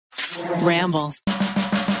Ramble.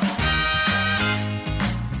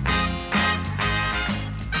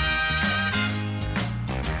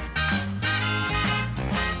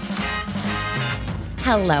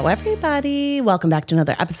 Hello, everybody. Welcome back to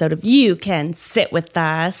another episode of You Can Sit With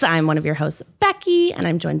Us. I'm one of your hosts, Becky, and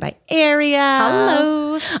I'm joined by Ariel.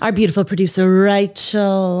 Hello. Our beautiful producer,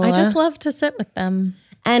 Rachel. I just love to sit with them.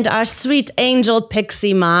 And our sweet angel,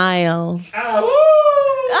 Pixie Miles. Miles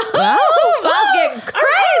getting crazy.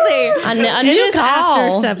 A new It is call.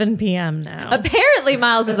 after 7 p.m. now. Apparently,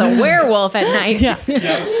 Miles is a werewolf at night.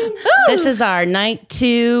 This is our night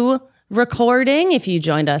 2 recording. If you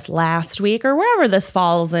joined us last week or wherever this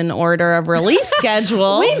falls in order of release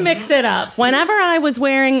schedule. We mix it up. Whenever I was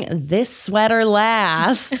wearing this sweater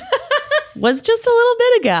last was just a little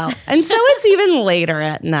bit ago. And so it's even later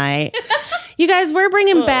at night. You guys, we're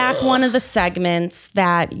bringing back one of the segments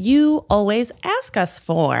that you always ask us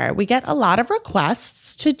for. We get a lot of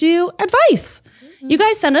requests to do advice. You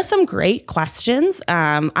guys send us some great questions.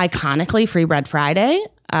 Iconically, Free Bread Friday.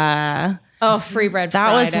 Oh, Free Bread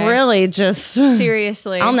That Friday. was really just...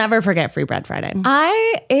 Seriously. I'll never forget Free Bread Friday.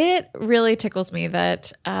 It really tickles me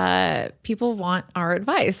that people want our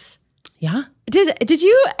advice. Yeah. Did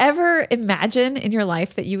you ever imagine in your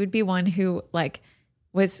life that you would be one who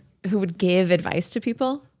who would give advice to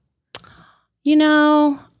people? You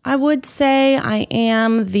know, I would say I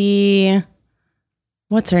am the,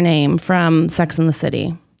 what's her name from Sex and the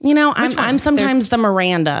City? You know, I'm sometimes the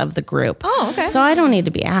Miranda of the group. Oh, okay. So I don't need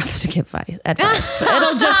to be asked to give advice.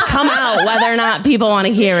 It'll just come out whether or not people want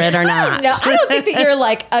to hear it or not. No, I don't think that you're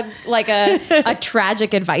like a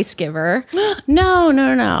tragic advice giver.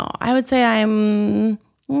 No. I would say I'm...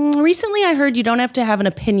 Recently, I heard you don't have to have an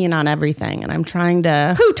opinion on everything, and I'm trying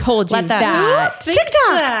to... Who told you let that?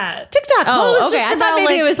 TikTok. Oh, was okay. just I thought about,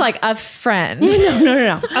 maybe it was like a friend.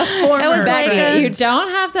 No. A former It was Becky, like you don't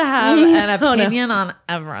have to have an opinion on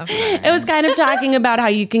everything. It was kind of talking about how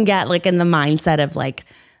you can get like in the mindset of like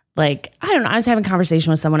I don't know. I was having a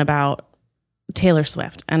conversation with someone about Taylor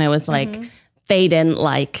Swift, and it was like they didn't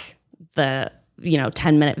like the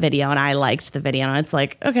 10-minute video, and I liked the video, and it's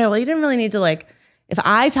like, okay, well, you didn't really need to like. If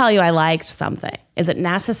I tell you I liked something, is it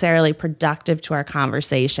necessarily productive to our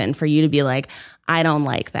conversation for you to be like, I don't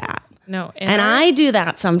like that? No. And I do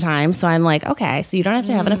that sometimes, so I'm like, okay, so you don't have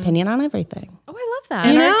to have an opinion on everything. Oh, I love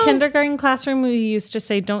that. In our kindergarten classroom, we used to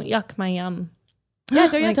say, don't yuck my yum. Yeah,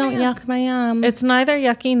 Don't yuck my yum. It's neither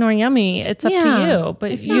yucky nor yummy. It's up to you.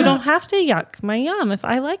 But you don't have to yuck my yum. If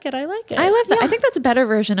I like it, I like it. I love that. I think that's a better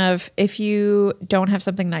version of if you don't have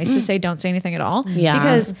something nice to say, don't say anything at all. Yeah.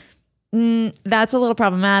 Because that's a little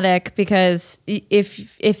problematic because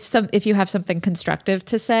if you have something constructive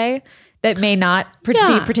to say that may not be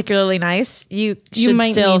particularly nice, you should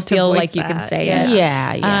might still need to feel voice like you can that. say it.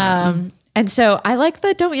 Yeah. And so I like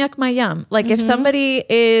the don't yuck my yum. Like if somebody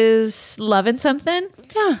is loving something,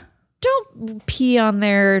 don't pee on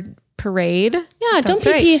their parade. Yeah, don't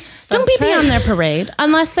right. pee That's on right. their parade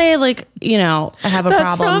unless they have a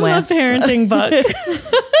That's problem from with a parenting book.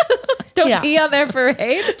 Don't pee on their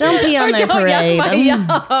parade. Don't pee on Or their don't parade. yuck my yum.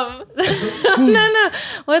 No.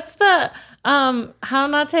 What's the how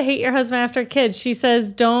not to hate your husband after kids? She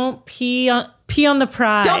says, don't pee on the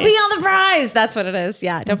prize. Don't pee on the prize. That's what it is.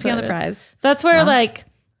 Yeah, don't pee on the what it is. prize. That's where like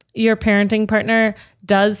your parenting partner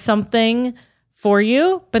does something for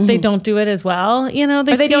you, but they don't do it as well. You know,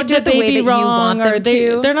 Or they don't do it the way baby that you wrong, want them or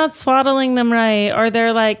to. they're not swaddling them right, or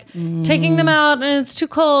they're like taking them out and it's too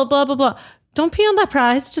cold, blah, blah, blah. Don't pee on that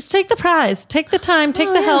prize. Just take the prize. Take the time.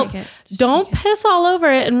 Take the help. Don't piss all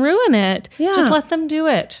over it and ruin it. Yeah. Just let them do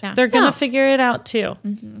it. Yeah. They're going to figure it out too.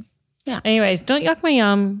 Yeah. Anyways, don't yuck my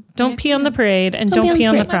yum. Don't pee on the parade, and don't pee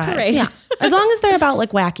on the prize. Yeah. As long as they're about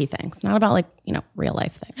like wacky things, not about like, real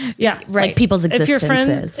life things. Yeah, Like people's If your friend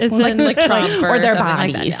existences. is in Like Trump or their something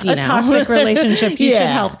like bodies, that, a toxic relationship, you should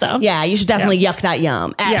help them. Yeah, you should definitely yuck that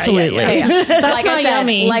yum. Absolutely. Yeah. That's like not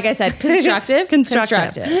yummy. Like I said, constructive.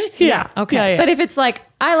 Yeah. Okay. Yeah. But if it's like,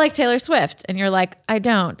 I like Taylor Swift, and you're like, I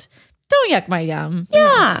don't yuck my yum.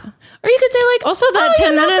 Yeah. Or you could say like, Also, that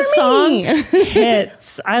 10-minute song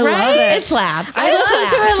hits. I love it. It slaps. I listened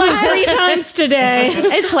to it like 3 times today.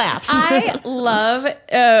 It slaps. I love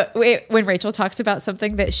when Rachel talks about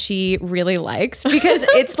something that she really likes because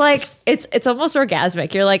it's like it's almost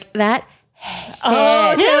orgasmic. You're like that.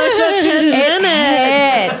 Oh, Taylor Swift 10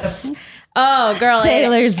 minutes. Hits. Oh, girl,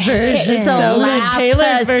 Taylor's version. So good.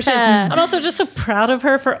 Taylor's version. Slap-us. I'm also just so proud of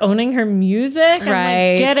her for owning her music. I'm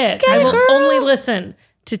Right. like, get it. I will only listen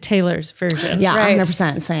to Taylor's version. Yeah, right.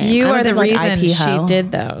 100% same. You I'm a are the big, like, reason IP she hoe.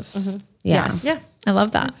 did those. Yeah. Yes. Yeah. I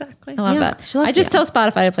love that. Exactly. I love Yeah, that. she loves I just you. tell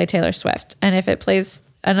Spotify to play Taylor Swift. And if it plays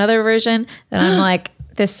another version, then I'm like,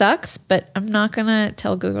 this sucks, but I'm not gonna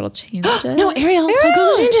tell Google to change it. No, Ariel, tell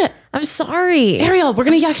Google to change it. I'm sorry. Ariel, we're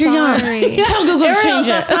going to yak your yarn. Tell Google to change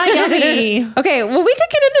it. That's my yummy. Okay, well, we could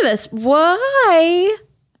get into this. Why?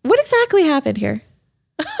 What exactly happened here?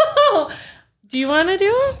 Do you want to do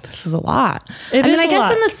it? This is a lot. It I mean, is I a guess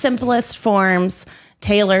lot. in the simplest forms,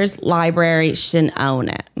 Taylor's library shouldn't own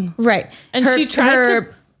it. Right. And she tried to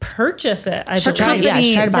purchase it. I believe. tried- yeah,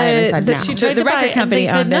 she tried to buy it and said no. She tried the to buy record it company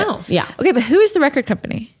and they said owned no. it. Yeah. Okay, but who is the record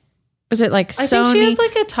company? Was it like I Sony? think she has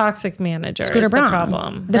like a toxic manager. Scooter is Braun. the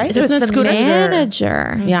problem. Right? So Isn't it's it the Scooter?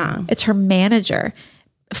 manager. Yeah. It's her manager.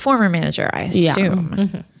 Former manager, I Yeah. assume.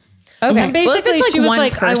 Okay. And Well, if basically, it's she was one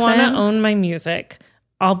like, "I want person- to own my music.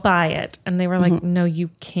 I'll buy it." And they were like, "No, you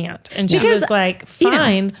can't." And she Because, was like, you know-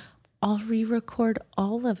 "Fine, I'll re-record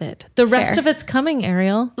all of it. The rest Fair. of it's coming,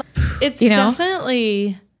 Ariel. It's You know?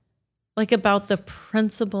 definitely like about the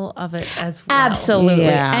principle of it as well." Absolutely.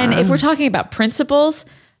 Yeah. And if we're talking about principles,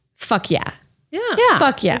 fuck yeah. Yeah.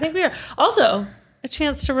 Fuck yeah. I think we are. Also, a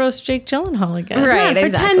chance to roast Jake Gyllenhaal again. Right. Come on, for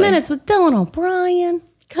exactly. 10 minutes with Dylan O'Brien.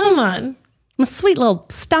 Come on. My sweet little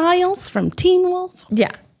Styles from Teen Wolf.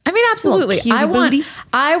 Yeah. I mean, absolutely. cutie booty.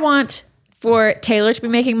 I want for Taylor to be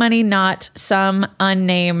making money, not some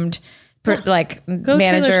unnamed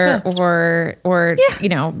manager Taylor or you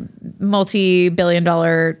know,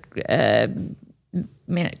 multi-billion-dollar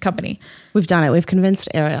company. We've done it. We've convinced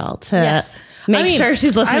Ariel to Yes. make I mean, sure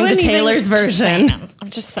she's I listening to wouldn't even- Taylor's version. I'm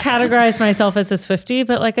just Categorize myself as a Swiftie,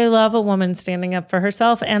 but like I love a woman standing up for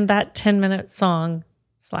herself, and that 10-minute song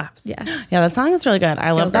slaps. Yes. Yeah, that song is really good.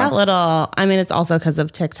 I love that little. I mean, it's also because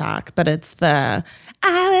of TikTok, but it's the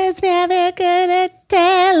I was never good at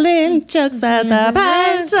telling jokes, but the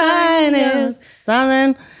punchline is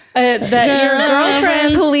something. That your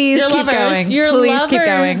girlfriends, Please your keep lovers, going. Your Please lovers, keep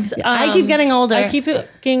going. I keep getting older. I keep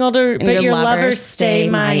getting older, but your lovers stay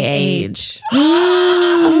my age.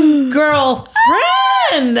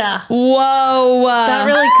 Girlfriend. Whoa. That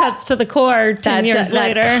really cuts to the core 10 years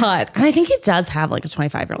later. cuts. And I think he does have like a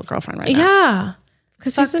 25-year-old girlfriend right now. Yeah.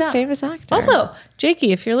 because he's fucked a up. famous actor. Also,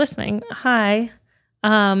 Jakey, if you're listening, hi.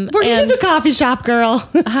 We're the coffee shop girl.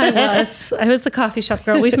 I was the coffee shop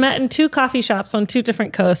girl. We've met in 2 coffee shops on 2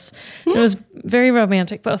 different coasts. It was very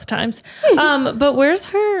romantic both times. But where's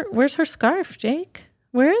her scarf, Jake?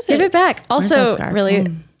 Where is Give it? it back. Also, that scarf? really,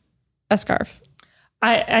 a scarf.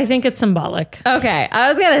 I think it's symbolic. Okay,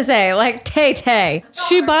 I was gonna say like Tay.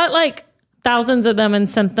 She bought like thousands of them and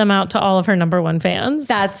sent them out to all of her #1 fans.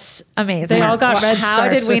 That's amazing. They all got red How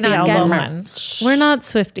scarves did we with the not get album. one? We're not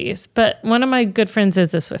Swifties, but one of my good friends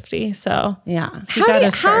is a Swiftie, so Yeah.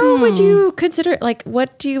 How would you consider, like,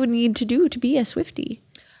 what do you need to do to be a Swiftie?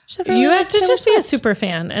 you have to just be a super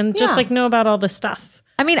fan and just Yeah. like know about all the stuff.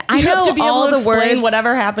 I mean, I You know have to be all able to the explain words.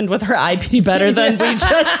 whatever happened with her IP better than we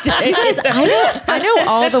just did. You guys, I know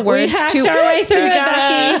all the We words hacked to our way through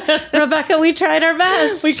it, Becky. Rebecca, we tried our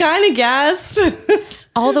best. We kind of guessed.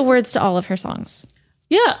 all the words to all of her songs,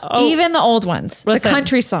 Yeah. Oh, even the old ones, Listen. the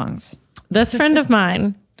country songs. this friend of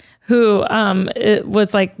mine who it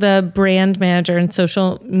was like the brand manager and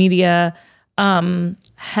social media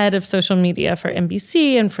head of social media for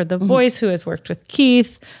NBC and for The Voice, who has worked with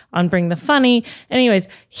Keith on Bring the Funny. Anyways,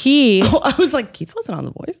 he I was like, Keith wasn't on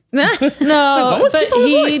The Voice. no, was but Keith on The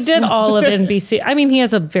he Voice? did all of NBC. I mean, he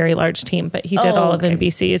has a very large team, but he did all of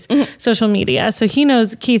NBC's social media, so he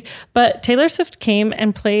knows Keith. But Taylor Swift came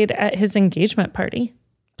and played at his engagement party,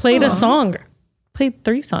 played a song. Played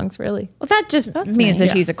 3 songs, really. Well, that just means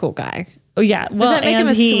that he's a cool guy. Oh yeah, well, that make him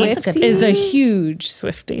and a he Swiftie? is a huge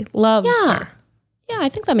Swiftie. Loves her. Yeah, I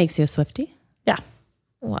think that makes you a Swiftie. Yeah,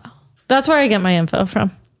 Wow, that's where I get my info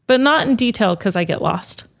from, but not in detail because I get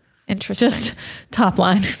lost. interesting. Just top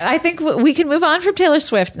line. I think we can move on from Taylor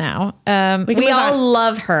Swift now. We move all on.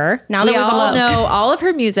 love her. Now we that we've all loved. know all of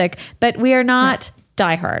her music, but we are not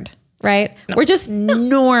diehard, right? We're just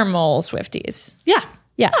normal Swifties. Yeah,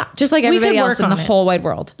 Yeah, just like We everybody could else work in the on it. whole wide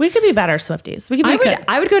world. We could be better Swifties. We could be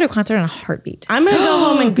I would go to a concert in a heartbeat. I'm going to go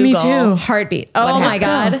home and Google. too. Heartbeat. Oh my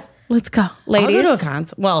happens? god, let's go. I'll ladies! go to a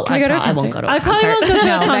concert. Well, we go to a I won't concert? go to a I concert. probably won't go to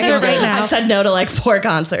No, a Becky concert won't go. right now. I've said no to like 4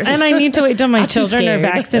 concerts. And I need to wait till my too children are scared.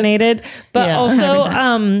 vaccinated. But Yeah, also,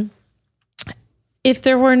 100%. if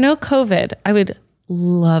there were no COVID, I would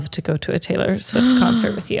love to go to a Taylor Swift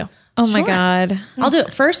concert with you. Oh my god! I'll do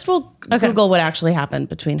it. First, we'll Google what actually happened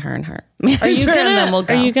between her and her manager, Are you gonna, and then we'll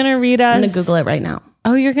go. Are you gonna read us? I'm going to Google it right now.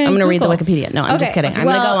 Oh, you're gonna. I'm going to read the Google. Wikipedia. No, I'm just Okay, kidding. I'm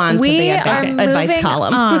going to well, go on to we the are advice moving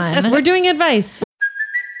column. on. We're doing advice.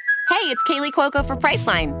 Hey, it's Kaylee Cuoco for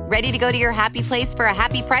Priceline. Ready to go to your happy place for a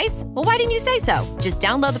happy price? Well, why didn't you say so? Just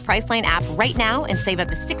download the Priceline app right now and save up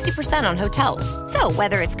to 60% on hotels. So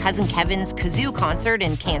whether it's Cousin Kevin's Kazoo Concert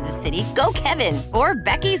in Kansas City, go Kevin, or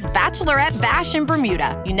Becky's Bachelorette Bash in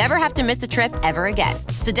Bermuda, you never have to miss a trip ever again.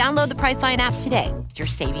 So download the Priceline app today. Your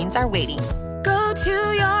savings are waiting. Go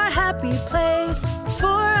to your happy place for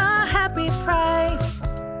a happy price.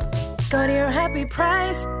 Go to your happy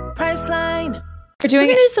price, Priceline. We're doing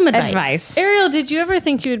We're gonna do some advice. Ariel, did you ever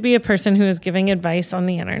think you would be a person who is giving advice on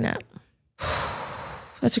the internet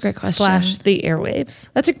That's a great question. / the airwaves?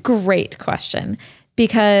 That's a great question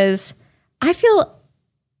because I feel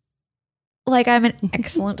like I'm an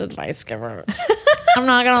excellent advice giver. I'm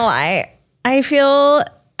not gonna lie. I feel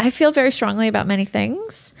very strongly about many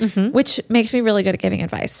things, which makes me really good at giving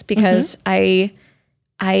advice because I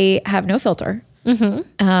have no filter,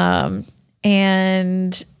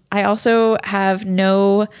 and I also have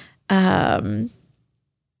no.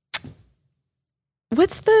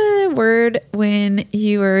 What's the word when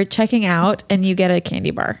you are checking out and you get a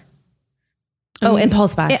candy bar? Oh,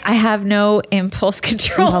 impulse buy. I have no impulse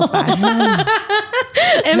control. Impulse buy.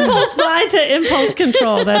 Impulse buy to impulse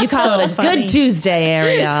control. That's You call so it a funny. good Tuesday,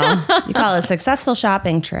 Ariel. You call it a successful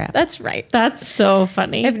shopping trip. That's right. That's so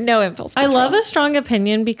funny. I have no impulse I control. love a strong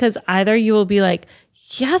opinion because either you will be like,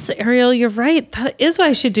 yes, Ariel, you're right. That is what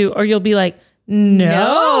I should do. Or you'll be like,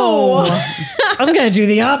 no. I'm going to do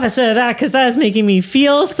the opposite of that because that is making me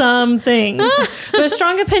feel some things. But a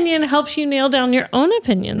strong opinion helps you nail down your own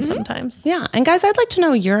opinion sometimes. Yeah. And guys, I'd like to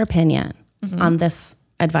know your opinion on this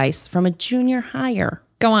advice from a junior higher.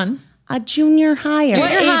 Go on. A junior higher.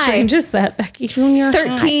 What age high. range is that, Becky? Junior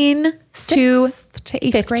 13 to Sixth to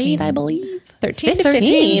eighth 15. grade, I believe. 13 to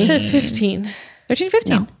 15. 15. To 15. 13 to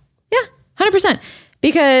 15. Yeah, 100%.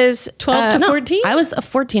 Because 12 to 14? I was a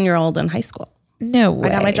 14-year-old in high school. no way.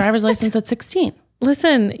 I got my driver's license at 16.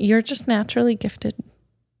 Listen, you're just naturally gifted.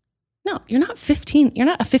 No, you're not 15. You're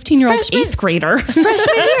not a 15-year-old Freshman- eighth grader.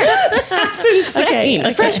 Freshman year. That's insane.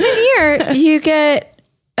 Okay. Freshman year, you get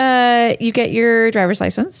your driver's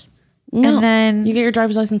license. No, And then you get your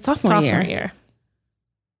driver's license sophomore Sophomore year. year.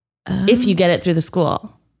 If you get it through the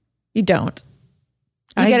school. you don't.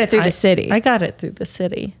 You get it through the city. I got it through the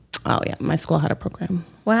city. Oh, yeah. My school had a program.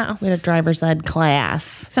 Wow. We had a driver's ed class.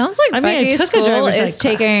 Sounds like I mean, I Becky's took a school driver's ed is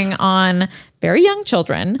taking on very young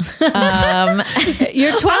children. You're 12?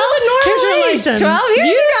 Here's your license. 12 years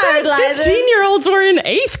You driver's said license. 15-year-olds were in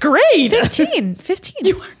eighth grade. 15.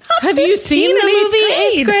 You are not Have you 15 seen the in eighth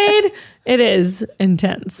movie 8th grade? It is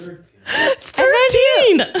intense.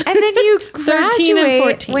 13. And then you 13 and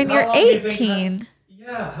graduate 14. when you're How long do you think 18.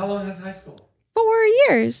 Yeah, how long has high school? 4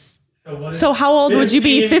 years. So how old would you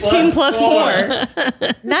be? 15 plus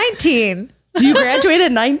 4. 19. Do you graduate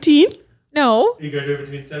at 19? No. You graduate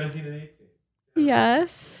between 17 and 18.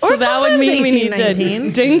 Yes. So that would sometimes mean we 18, need to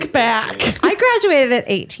 19. dink back. I graduated at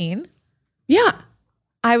 18. Yeah.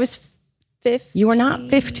 I was 15. You were not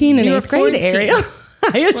 15 in You were 8th grade, 14. Ariel.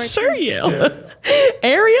 I assure you.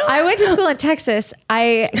 Ariel? I went to school in Texas.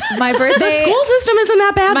 My birthday. The school system isn't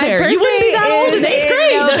that bad My there. birthday You wouldn't be that old in is 8th in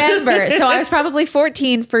grade. November, so I was probably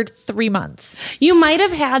 14 for 3 months. You might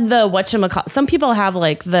have had the whatchamacallit. Some people have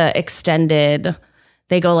like the extended,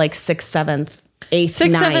 they go like 6th, 7th, 8th,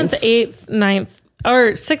 6th, 9th. 7th, 8th, 9th,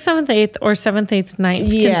 or 6th, 7th, 8th, or 7th, 8th, 9th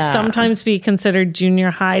Yeah. can sometimes be considered junior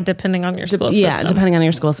high depending on your school system. Yeah, depending on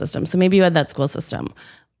your school system. So maybe you had that school system.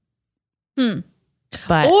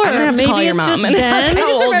 But Or I'm gonna have to maybe call your it's mom just and ask been- I how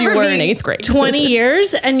just old you remember were in being 8th grade. 20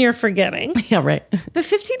 years and you're forgetting. Yeah, right. But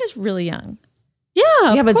 15 is really young. Yeah,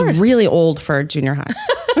 Yeah, but of course. it's really old for junior high.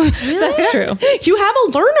 That's true. You have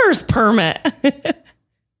a learner's permit.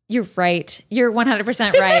 You're right. You're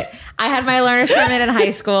 100% right. I had my learner's permit in high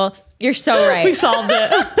school. You're so right. We solved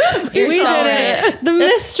it. You're We so did right. it. The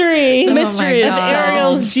mystery. The mystery is God.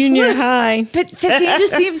 Ariel's junior high. But 15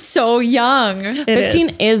 just seems so young. It 15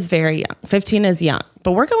 is. is very young. 15 is young,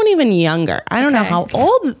 but we're going even younger. I don't know Okay. how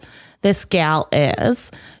old this gal is.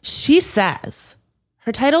 She says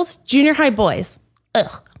her title's Junior High Boys. Ugh.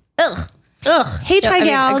 Hey, I mean,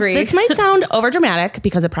 gals. agreed. This might sound overdramatic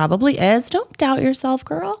because it probably is. Don't doubt yourself,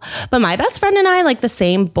 girl. But my best friend and I like the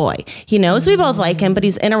same boy. He knows we both like him, but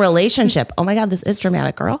he's in a relationship. Oh my God, this is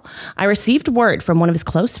dramatic, girl. I received word from one of his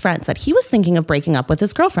close friends that he was thinking of breaking up with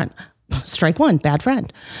his girlfriend. Strike one, bad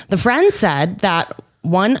friend. The friend said that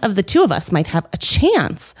one of the two of us might have a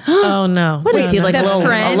chance. Oh no. What is he, like a The little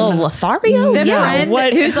friend? Lothario? The Yeah. friend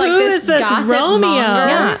What- who's like who this is this gossip Romeo? monger.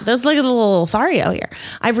 Yeah, there's like a little Lothario here.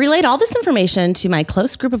 I've relayed all this information to my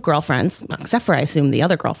close group of girlfriends, except for I assume the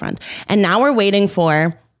other girlfriend. And now we're waiting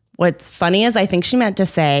for, what's funny is I think she meant to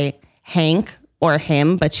say Hank or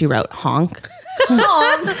him, but she wrote honk.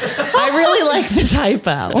 I really like the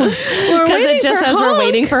typo because it just says we're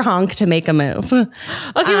waiting for honk to make a move. Okay,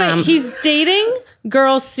 wait. He's dating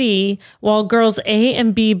girl C while girls A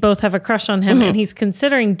and B both have a crush on him, and he's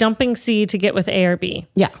considering dumping C to get with A or B.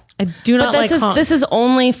 Yeah. I do not like honk. This is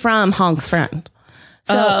only from Honk's friend.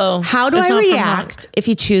 So how do I it's not from react Honk. if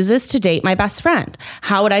he chooses to date my best friend?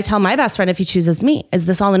 How would I tell my best friend if he chooses me? Is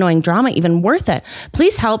this all annoying drama even worth it?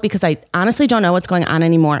 Please help because I honestly don't know what's going on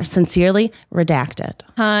anymore. Sincerely, redacted.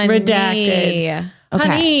 Honey. Redacted.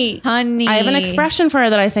 Okay. Honey. I have an expression for her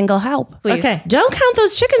that I think will help. Please. Okay. Don't count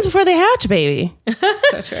those chickens before they hatch, baby. So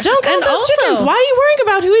true. Don't count And those also- chickens. Why are you worrying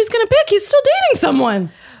about who he's going to pick? He's still dating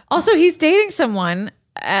someone. Also, he's dating someone.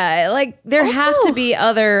 Like, there have to be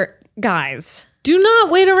other guys. Do not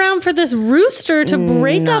wait around for this rooster to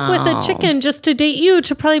break up with a chicken just to date you,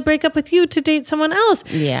 to probably break up with you to date someone else.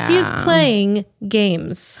 Yeah. He is playing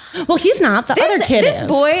games. Well, he's not. The other kid This is.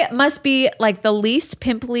 boy must be like the least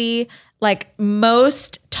pimply, like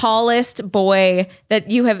most tallest boy that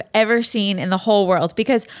you have ever seen in the whole world.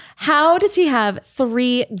 Because how does he have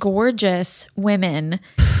 3 gorgeous women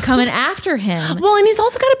coming after him? Well, and he's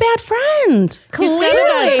also got a bad friend.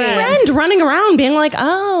 Clearly. His friend running around being like,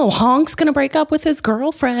 oh, Honk's going to break up with his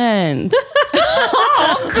girlfriend.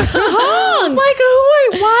 Honk.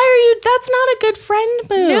 Like, why are you? That's not a good friend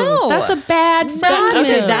move. No. That's a bad friend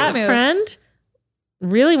Okay, move. that move. friend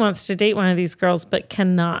really wants to date one of these girls, but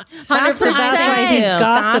cannot. 100%. That's why he's That's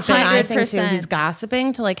gossiping. what I think too. 100%. He's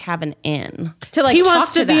gossiping to like have an in. To like He talk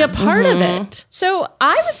wants to be them. a part of it. So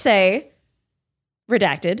I would say,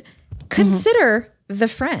 redacted, consider the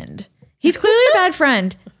friend. He's clearly a bad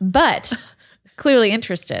friend, but clearly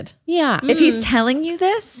interested. Yeah. If he's telling you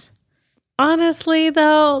this, Honestly,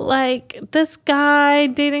 though, like this guy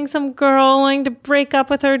dating some girl, wanting to break up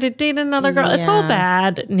with her to date another girl, it's all Yeah.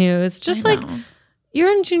 bad news. Just like you're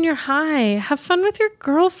in junior high, have fun with your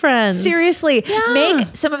girlfriends. seriously, make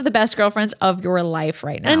some of the best girlfriends of your life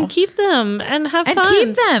right now. And keep them and have And fun.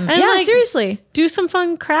 keep them. And Yeah, like, seriously. do some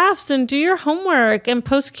fun crafts and do your homework and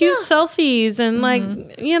post cute selfies and like,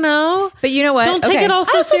 you know. But you know what? Don't take Okay. it all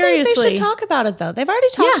I so also seriously. think they should talk about it though. They've already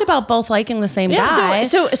talked Yeah. about both liking the same Yeah. guy.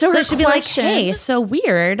 So her they should be like, question- hey, so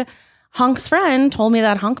weird. Honk's friend told me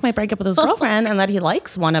that Honk might break up with his girlfriend and that he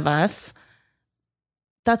likes one of us.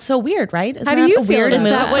 That's so weird, right? Isn't How do that you a feel weird Is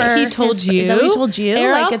about move that what for he told his- you? Is that what he told you?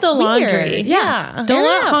 Air like out it's the laundry. weird. Yeah. Don't Air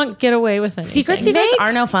let out. Honk get away with anything. Secret secrets Make-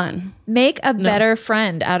 are no fun. Make a better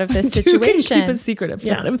friend out of this You can situation. keep a secret of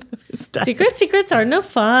Yeah. one of his stuff. Secrets are no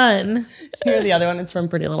fun. Here, the other one is from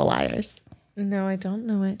Pretty Little Liars. No, I don't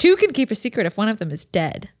know it. 2 can keep a secret if one of them is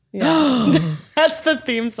dead. Yeah. That's the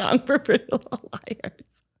theme song for Pretty Little Liars.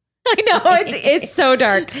 I know it's so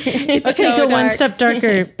dark. It's Okay, so go one dark. step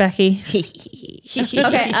darker, Becky.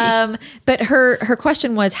 Okay, but her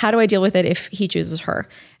question was, how do I deal with it if he chooses her?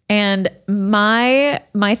 And my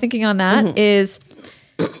thinking on that is,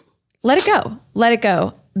 let it go. Let it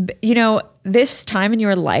go. You know, this time in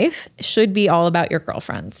your life should be all about your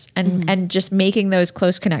girlfriends and just making those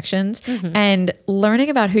close connections and learning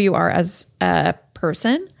about who you are as a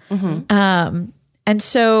person. And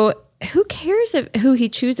so who cares who he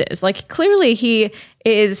chooses? Like clearly he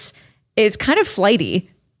is kind of flighty,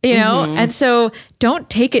 you know? And so don't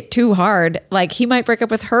take it too hard. Like he might break up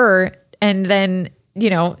with her and then, you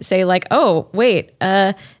know, say like, oh, wait,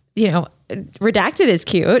 you know, redacted is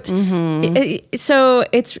cute. So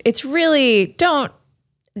it's really don't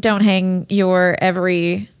hang your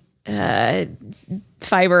every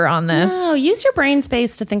fiber on this. No, use your brain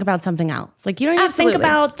space to think about something else. Like you don't even Absolutely. think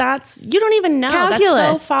about you don't even know. Calculus.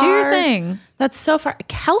 That's so far. Do your thing. That's so far.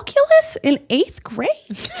 Calculus in 8th grade?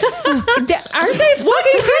 Aren't they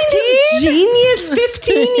fucking 15? Genius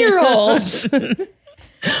 15-year-olds.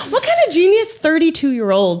 What kind of genius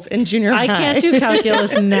 32-year-olds in junior high? I can't do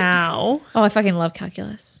calculus now. Oh, I fucking love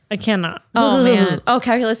calculus. I cannot. Oh man. Oh,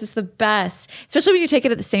 calculus is the best. Especially when you take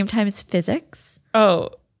it at the same time as physics. Oh,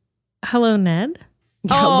 hello, Ned.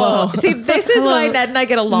 Oh, see, this is why Hello. Ned and I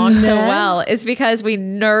get along so Ned? well, is because we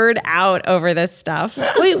nerd out over this stuff.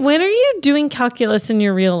 Wait, when are you doing calculus in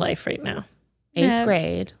your real life right now? 8th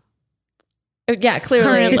grade. Yeah, clearly.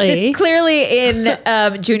 Currently. Clearly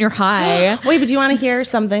in junior high. Wait, but do you want to hear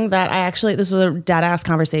something that this was a dead ass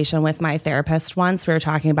conversation with my therapist once. We were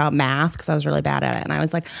talking about math because I was really bad at it. And I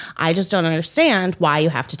was like, I just don't understand why you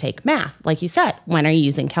have to take math. Like you said, when are you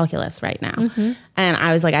using calculus right now? And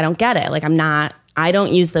I was like, I don't get it. Like, I'm not I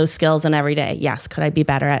don't use those skills in every day. Yes. Could I be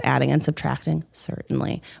better at adding and subtracting?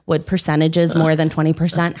 Certainly. Would percentages more than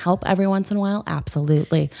 20% help every once in a while?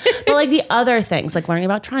 Absolutely. But like the other things, like learning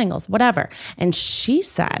about triangles, whatever. And she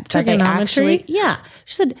said that they actually,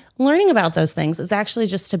 she said learning about those things is actually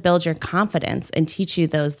just to build your confidence and teach you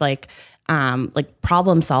those like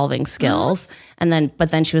problem solving skills. And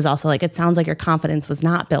then she was also like, it sounds like your confidence was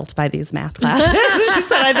not built by these math classes. She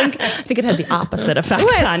said, I think it had the opposite effect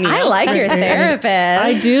on you. I like your therapist.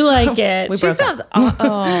 I do like it. She sounds. We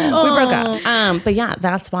broke up. But yeah,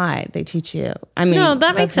 that's why they teach you. I mean, No,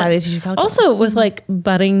 that makes that's why sense. they teach you calculus. Also, with like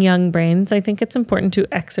budding young brains, I think it's important to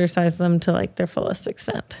exercise them to like their fullest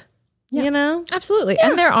extent. Yeah. You know, Absolutely.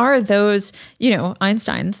 And there are those,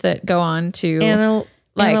 Einsteins that go on to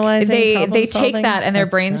like analyzing, they problem take solving. that and their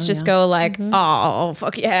That's brains true, just go like, oh,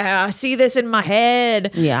 fuck yeah, I see this in my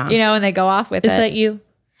head. Yeah. And they go off with Is it. that you?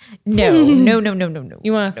 No.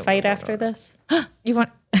 You want to fight after this? You want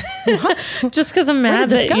Just because I'm mad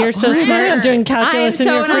this that go? you're so smart at doing I am calculus in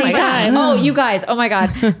so your free annoyed. time. Oh, you guys! Oh my god!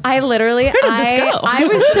 I literally, I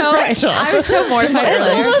was so mortified It's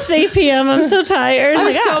earlier. almost 8 p.m. I'm so tired. I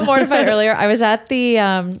was so mortified earlier. I was at the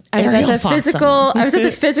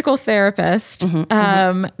physical therapist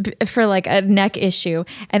for like a neck issue,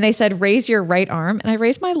 and they said raise your right arm, and I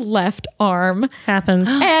raised my left arm, Happens.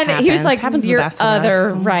 and he was like Happens to the your best of us.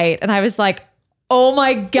 other right, and I was like, oh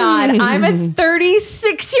my god, I'm a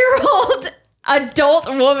 36-year-old adult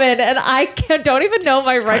woman, and I don't even know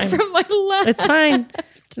my right fine. from my left. It's fine.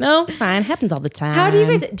 No. fine. Happens all the time. How do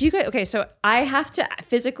you guys? Okay, so I have to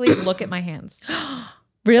physically look at my hands.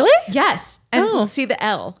 Really? Yes, and Oh. see the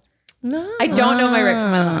L. No. I don't know my right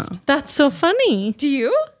from my left. That's so funny. Do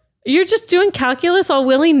you? You're just doing calculus all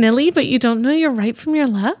willy-nilly, but you don't know your right from your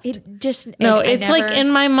left? It just No, I it's like never-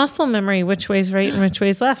 in my muscle memory, which way's right and which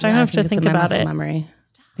way's left. I don't have to think in my about muscle it. Memory.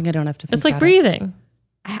 I think I don't have to think It's like about it. breathing.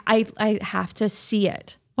 I have to see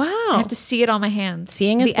it. Wow. I have to see it on my hands.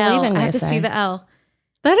 Seeing is the L. believing, I have they to say. see the L.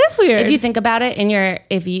 That is weird. If you think about it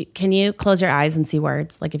can you close your eyes and see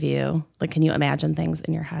words? Like can you imagine things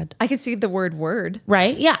in your head? I can see the word.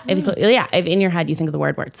 Right? Yeah. If in your head you think of the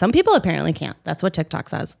word. Some people apparently can't. That's what TikTok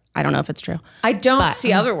says. I don't know if it's true. I don't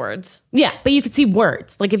see other words. Yeah, but you could see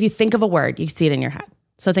words. Like if you think of a word, you can see it in your head.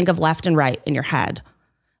 So think of left and right in your head.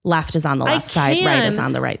 Left is on the left side, right is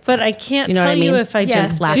on the right side. But I can't You know tell what I mean? you if I Yes,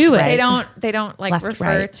 just left, do it. right. They don't like Left,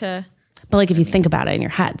 refer right. to. But like if you think about it in your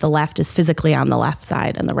head, the left is physically on the left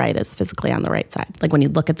side and the right is physically on the right side. Like when you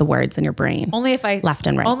look at the words in your brain. Only if I Left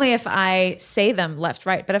and right. Only if I say them left,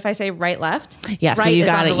 right. But if I say right, left, Yeah, so right you is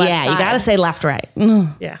on got the to left you side. got to say left right.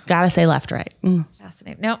 Yeah. Got to say left right.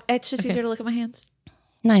 Fascinating. No, it's just easier to look at my hands.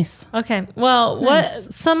 Nice. Okay. Well,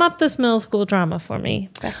 sum up this middle school drama for me,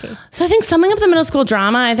 Becky. So I think summing up the middle school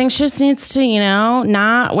drama, I think she just needs to,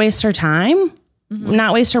 not waste her time,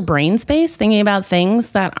 not waste her brain space thinking about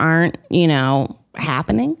things that aren't,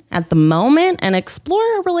 happening at the moment, and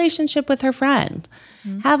explore a relationship with her friend.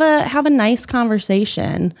 Have a nice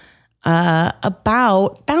conversation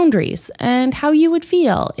about boundaries and how you would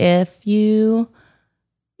feel if you,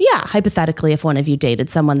 hypothetically, if one of you dated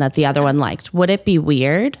someone that the other one liked. Would it be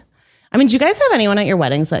weird? I mean, do you guys have anyone at your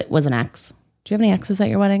weddings that was an ex? Do you have any exes at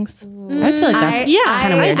your weddings? I always feel like that's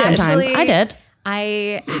kind of weird sometimes. I did.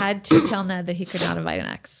 I had to tell Ned that he could not invite an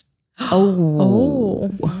ex. Oh.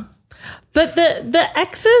 But the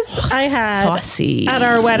exes I had Saucy. at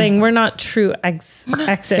our wedding were not true exes.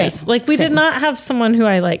 Same. Like we did not have someone who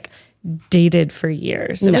I like dated for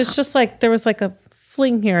years. It was just like there was like a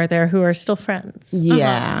fling here or there who are still friends.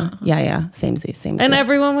 Yeah. Yeah. Same. And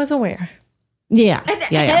everyone was aware. Yeah.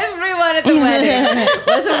 Everyone at the wedding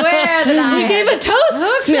was aware that I Gave a toast.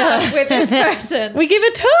 hooked up with this person. We gave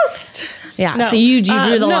a toast. Yeah. No. So you drew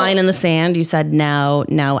the no. line in the sand. You said no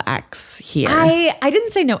ex here. I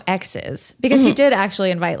didn't say no exes because he did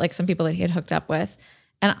actually invite like some people that he had hooked up with,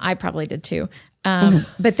 and I probably did too.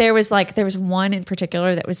 But there was one in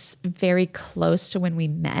particular that was very close to when we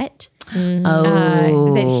met.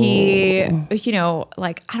 That he,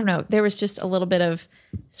 I don't know, there was just a little bit of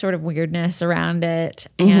sort of weirdness around it,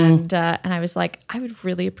 and I was like, I would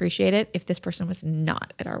really appreciate it if this person was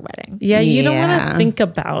not at our wedding. Yeah, you don't want Yeah. to think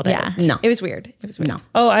about it. Yeah, No. it was weird. No.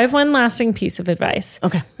 Oh, I have one lasting piece of advice.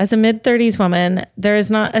 Okay. As a mid-30s woman, there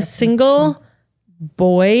is not a single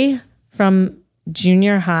boy from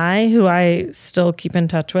junior high who I still keep in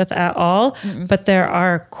touch with at all, but there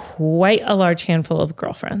are quite a large handful of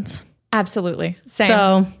girlfriends. Absolutely, same.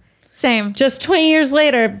 So Same. just 20 years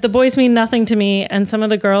later, the boys mean nothing to me, and some of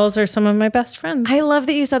the girls are some of my best friends. I love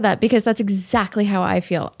that you said that because that's exactly how I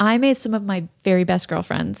feel. I made some of my very best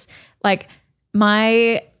girlfriends. Like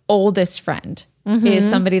my oldest friend is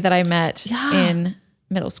somebody that I met in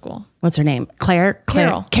middle school. What's her name? Carol.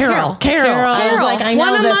 Carol. I was like, I know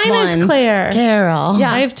one of this mine one. is Claire. Carol.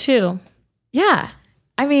 Yeah, I have 2. Yeah.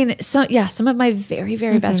 I mean, some of my very,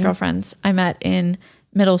 very best girlfriends I met in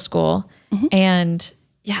middle school. And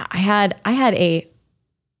yeah, I had a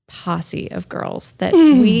posse of girls that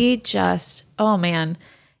we just, oh man.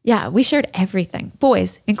 Yeah, we shared everything,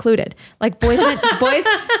 boys included. Like boys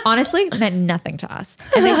honestly meant nothing to us.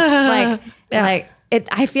 And they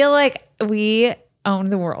I feel like we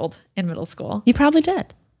owned the world in middle school. You probably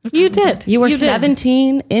did. You did. You were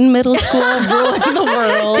 17 in middle school, ruling the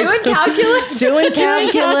world. Doing calculus.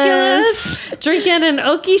 Drinking an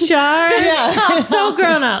Okie Shar. Yeah. So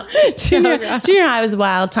grown up. Junior high was a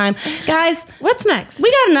wild time. Guys, What's next?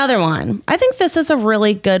 we got another one. I think this is a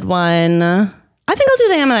really good one. I think I'll do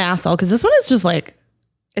the Am I the Asshole because this one is just like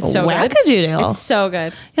It's so good. wackadoodle. It's so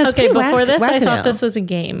good. Yeah, it's Okay, pretty before this, I thought wackadoodle. this was a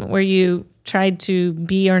game where you tried to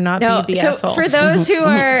be or not No, be the so asshole. for those who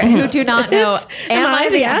do not know, Am I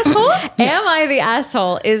the asshole? Am I the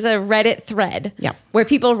asshole is a Reddit thread Yep. where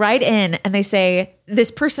people write in and they say, this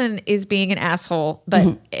person is being an asshole,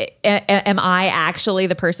 but am I actually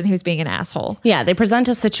the person who's being an asshole? Yeah, they present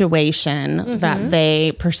a situation that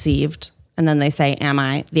they perceived, and then they say, am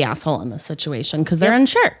I the asshole in this situation? Because they're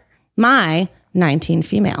unsure. My 19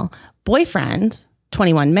 female boyfriend,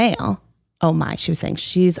 21 male, oh my, she was saying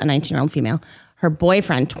she's a 19-year-old female. Her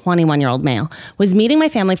boyfriend, 21-year-old male, was meeting my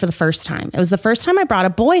family for the first time. It was the first time I brought a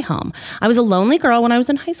boy home. I was a lonely girl when I was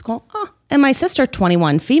in high school. And my sister,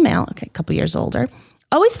 21 female, okay, a couple years older,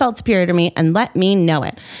 always felt superior to me and let me know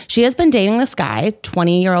it. She has been dating this guy,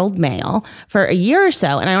 20-year-old male, for a year or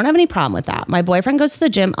so, and I don't have any problem with that. My boyfriend goes to the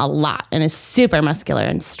gym a lot and is super muscular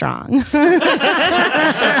and strong.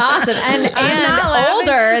 Awesome. And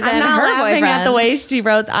older than her boyfriend. At the way she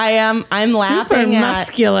wrote, I'm laughing at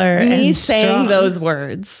muscular me and saying strong. those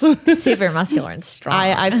words. Super muscular and strong.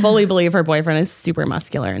 I fully believe her boyfriend is super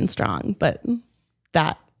muscular and strong, but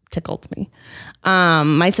that tickled me.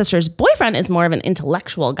 My sister's boyfriend is more of an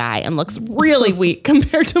intellectual guy and looks really weak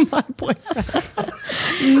compared to my boyfriend.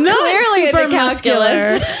 Not Clearly super into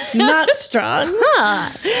calculus. muscular, not strong.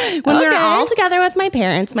 When we were all together with my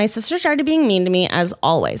parents, my sister started being mean to me as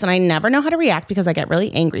always. And I never know how to react because I get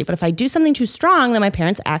really angry. But if I do something too strong, then my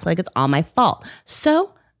parents act like it's all my fault.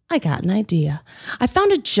 So I got an idea. I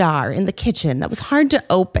found a jar in the kitchen that was hard to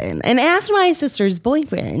open and asked my sister's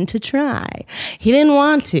boyfriend to try. He didn't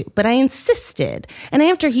want to, but I insisted. And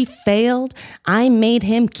after he failed, I made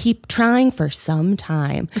him keep trying for some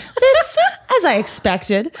time. This, as I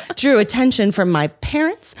expected, drew attention from my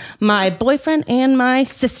parents, my boyfriend, and my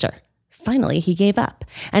sister. Finally, he gave up,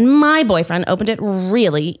 and my boyfriend opened it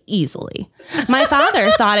really easily. My father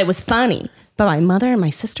thought it was funny, but my mother and my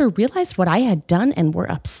sister realized what I had done and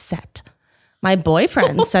were upset. My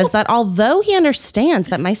boyfriend says that although he understands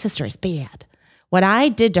that my sister is bad, what I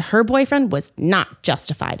did to her boyfriend was not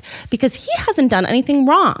justified because he hasn't done anything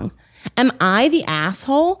wrong. Am I the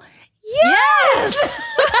asshole? Yes!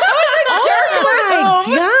 Oh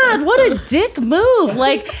my God, what a dick move.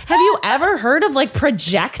 Like, have you ever heard of like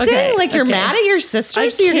projecting? Okay, like you're okay. mad at your sister, I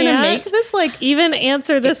so you're going to can't make this like... even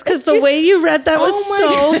answer this because the way you read that was Oh my so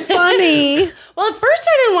God. funny. Well, at first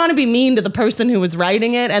I didn't want to be mean to the person who was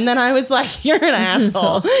writing it. And then I was like, you're an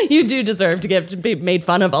asshole. You do deserve to get to be made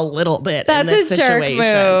fun of a little bit. That's in this a jerk situation.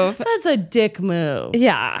 move. That's a dick move.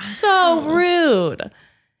 Yeah. So rude.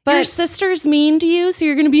 But- your sister's mean to you, so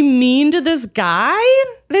you're going to be mean to this guy?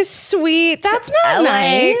 This sweet. That's not like,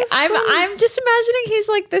 nice. I'm just imagining he's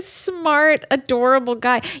like this smart, adorable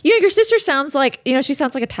guy. You know, your sister sounds like, she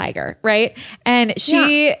sounds like a tiger, right? And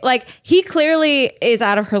she like he clearly is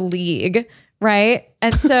out of her league, right?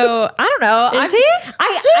 And so I don't know. Is he?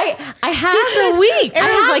 I have He's so weak.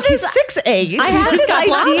 I was like, he's 6'8". I have this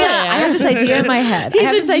idea. I have this idea in my head. I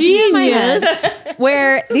have He's this a idea in my genius. head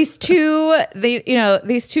where these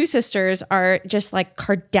two sisters are just like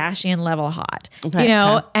Kardashian level hot,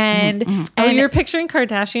 and Oh, you're picturing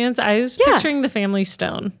Kardashians? I was picturing the Family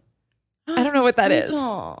Stone. I don't know what that is.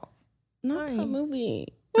 Not that movie.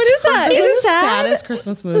 What is that? Is It's it the sad? saddest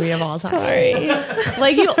Christmas movie of all time. Sorry.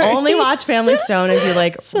 Like you only watch Family Stone if you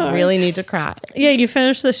like really need to cry. Yeah, you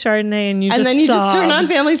finish the Chardonnay and you And just then you just turn sob. on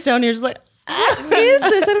Family Stone and you're just like, What is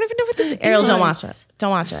this? I don't even know what this is. Ariel, don't watch it.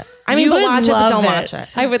 Don't watch it. I mean, You but would watch it, but don't love watch it.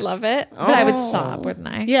 it. I would love it, but I would sob, wouldn't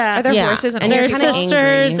I? Yeah. Are there Yeah. horses and And you're There's kinda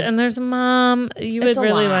sisters angry. and there's a mom. You It's would a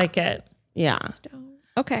really lot. like it. Yeah.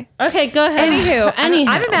 Okay. Okay, go ahead. Anywho,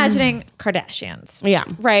 Anyhow. I'm imagining Kardashians. Yeah.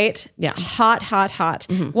 Right? Yeah. Hot.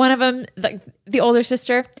 One of them, the older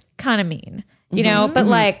sister, kind of mean, but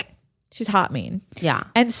like She's hot mean. Yeah.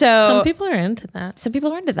 And so Some people are into that. some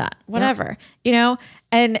people are into that, whatever, you know?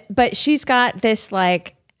 But she's got this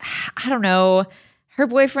like, I don't know, her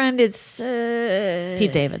boyfriend is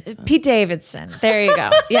Pete Davidson. Pete Davidson. There you go.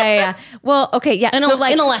 Yeah. Well, okay. Yeah. An so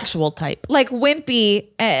like, intellectual type. like wimpy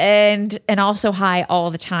and also high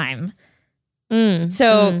all the time.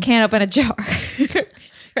 So can't open a jar.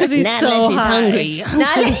 Because he's Not so unless he's high. hungry.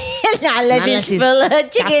 not unless Unless he's he's full of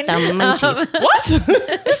got chicken. the munchies.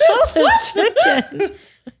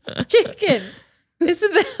 What? Chicken.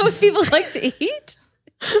 Isn't that what people like to eat?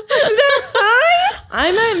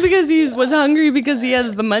 I meant because he was hungry because he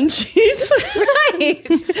had the munchies. Right.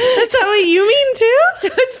 Is that what you mean too? So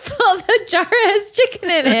it's full. The jar has chicken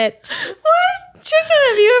in it. What chicken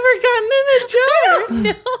have you ever gotten in a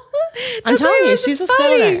jar? No. I'm telling you, she's a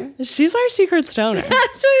stoner. She's our secret stoner. That's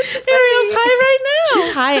why it's Ariel's high right now.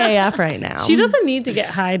 She's high AF right now. She doesn't need to get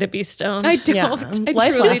high to be stoned. I don't. Yeah. I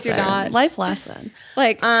Life truly lesson. do not. Life lesson.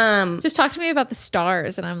 Like, Um. just talk to me about the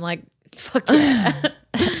stars, and I'm like, fuck yeah.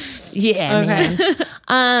 Yeah. Okay.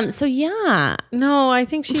 Man. So yeah, No, I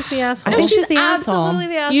think she's the asshole. I think she's the asshole. absolutely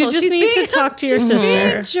the asshole. You just She's need being to talk to your she's being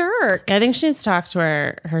a sister. jerk. I think she needs to talk to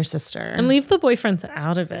her sister. And leave the boyfriends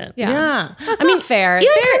out of it. Yeah. That's not fair. Even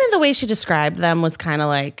They're- kind of the way she described them was kind of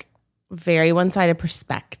like very one-sided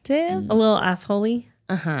perspective. A little assholey.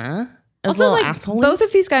 Uh-huh. Also, like, both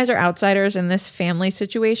of these guys are outsiders in this family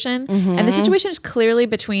situation, and the situation is clearly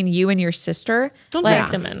between you and your sister. Don't Like,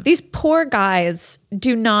 drag them in. These poor guys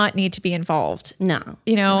do not need to be involved. No.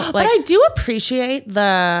 You know, But like, I do appreciate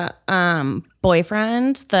the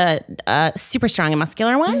boyfriend, the super strong and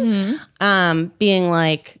muscular one, being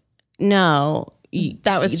like, no,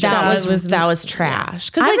 That was that trash. was trash.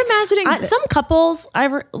 Because I'm imagining like, some couples,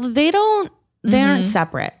 they aren't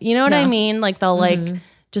separate. You know what I mean? Like they'll like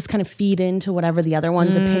just kind of feed into whatever the other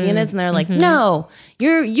one's opinion is, and they're like, no,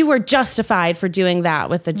 you were justified for doing that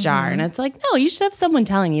with the jar, and it's like, no, you should have someone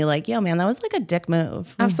telling you, like, yo, man, that was like a dick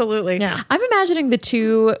move. absolutely. Yeah. I'm imagining the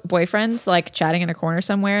two boyfriends like chatting in a corner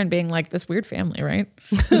somewhere and being like, "This weird family, right?"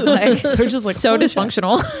 Like they're just like, so holy shit.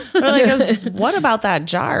 dysfunctional. They're like, what about that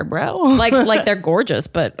jar, bro? like they're gorgeous,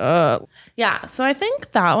 but Yeah, so I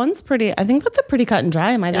think that one's pretty. I think that's a pretty cut and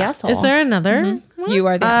dry. Am I the asshole? Is there another? you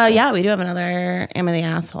are the asshole. Yeah, we do have another. Am I the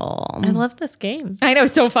asshole? I love this game. I know,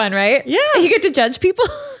 so fun, right? Yeah. You get to judge people.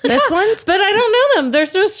 This one's. But I don't know them.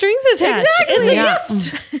 There's no strings attached. Exactly. It's a Yeah.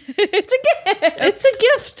 gift. It's a gift. It's a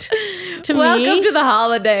gift to Welcome me. to the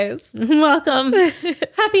holidays. Welcome.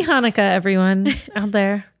 Happy Hanukkah, everyone out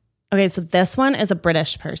there. Okay, so this one is a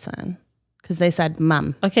British person because they said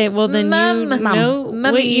mum. Okay, well then Mum. you Mum. know what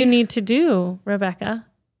Mummy. you need to do, Rebecca.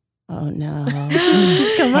 Oh no, Come on,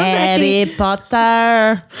 Becky. Harry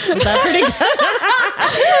Potter. Is that pretty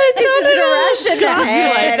It's Russian.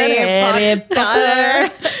 Harry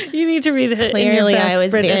Potter? You need to read it. Clearly, in your I best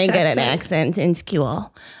was British very good at accent. accents in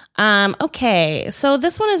school. Okay, so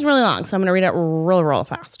this one is really long, so I'm going to read it real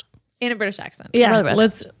fast. In a British accent. Yeah, Really, really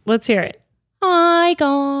let's hear it. Hi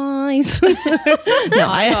guys. No,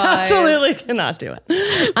 I guys. absolutely cannot do it.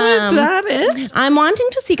 Is that it? I'm wanting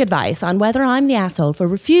to seek advice on whether I'm the asshole for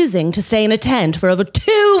refusing to stay in a tent for over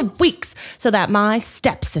 2 weeks so that my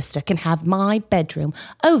stepsister can have my bedroom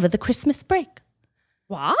over the Christmas break.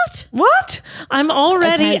 What? What? I'm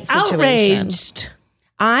already A tent situation. outraged.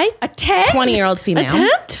 I, A tent? 20-year-old female, A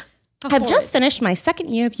tent? have just finished my second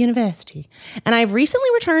year of university, and I've recently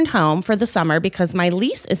returned home for the summer because my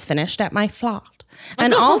lease is finished at my flat,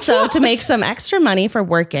 and also to make some extra money for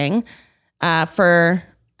working for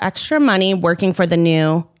the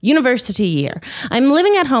new university year. I'm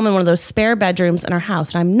living at home in one of those spare bedrooms in our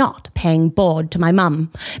house, and I'm not paying board to my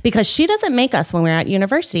mum because she doesn't make us when we're at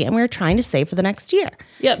university, and we're trying to save for the next year.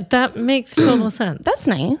 Yep, that makes total sense. That's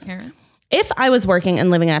nice. Parents. If I was working and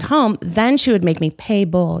living at home, then she would make me pay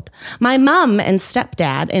board. My mom and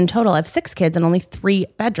stepdad in total have 6 kids and only 3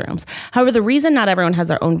 bedrooms. However, the reason not everyone has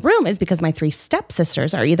their own room is because my 3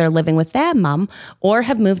 stepsisters are either living with their mom or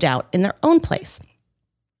have moved out in their own place.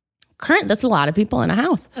 There's a lot of people in a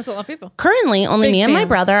house. That's a lot of people. Currently, only Big me and my family.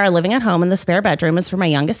 brother are living at home, and the spare bedroom is for my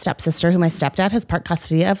youngest stepsister, who my stepdad has part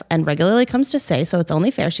custody of and regularly comes to stay, so it's only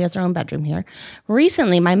fair she has her own bedroom here.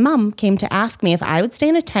 Recently, my mum came to ask me if I would stay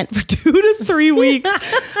in a tent for 2 to 3 weeks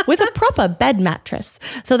with a proper bed mattress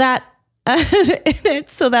so that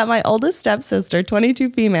my oldest stepsister,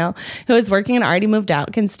 22 female, who is working and already moved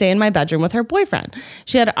out, can stay in my bedroom with her boyfriend.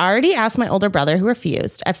 She had already asked my older brother, who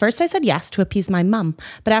refused. At first, I said yes to appease my mum,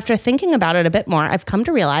 but after thinking about it a bit more, I've come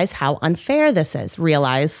to realize how unfair this is.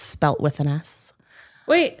 Realize spelt with an S.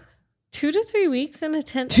 Wait, 2 to 3 weeks in a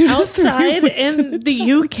tent 2 to 3 outside weeks in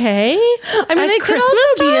the UK. I mean, they could also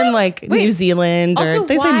be in like New Zealand or Also,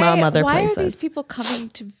 they say mom other why places. are these people coming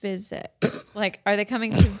to visit? Like, are they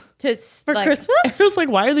coming to For like, Christmas? I was like,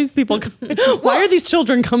 why are these people? Why are these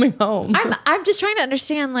children coming home? I'm just trying to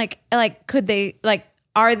understand. Like, could they like?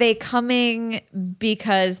 Are they coming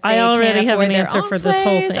because they I already can't have afford an their answer own for this whole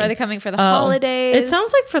place? thing. Are they coming for the holidays? It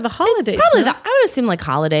sounds like for the holidays. Probably no? that. I would assume like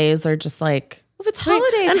holidays or just like. if it's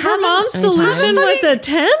holidays. And her have them- mom's anytime. solution was a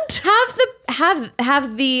tent?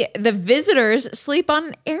 have the visitors sleep on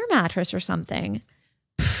an air mattress or something.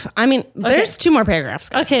 I mean, there's 2 more paragraphs.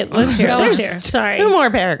 Guys. Okay, let's hear it. There's Let's hear it. Sorry. 2 more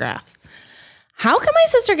paragraphs. How come my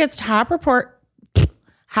sister gets top report?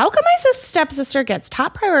 How come my stepsister gets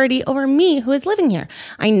top priority over me who is living here?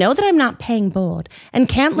 I know that I'm not paying board and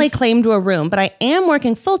can't lay claim to a room, but I am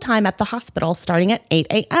working full-time at the hospital starting at 8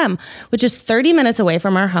 a.m., which is 30 minutes away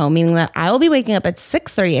from our home, meaning that I will be waking up at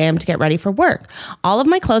 6:30 a.m. to get ready for work. All of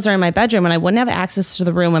my clothes are in my bedroom and I wouldn't have access to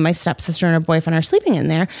the room when my stepsister and her boyfriend are sleeping in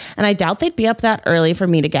there, and I doubt they'd be up that early for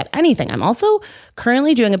me to get anything. I'm also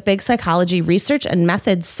currently doing a big psychology research and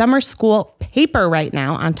methods summer school paper right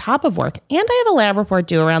now on top of work, and I have a lab report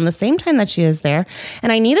due around the same time that she is there,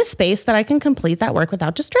 and I need a space that I can complete that work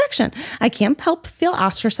without distraction. I can't help feel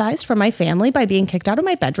ostracized from my family by being kicked out of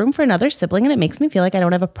my bedroom for another sibling, and it makes me feel like I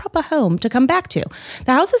don't have a proper home to come back to.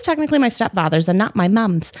 The house is technically my stepfather's and not my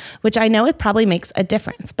mom's, which I know it probably makes a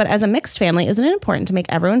difference, but as a mixed family, isn't it important to make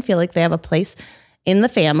everyone feel like they have a place in the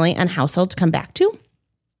family and household to come back to?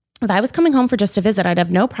 If I was coming home for just a visit, I'd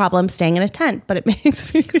have no problem staying in a tent, but it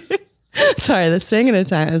makes me... Sorry, the staying in a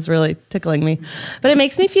tent is really tickling me. But it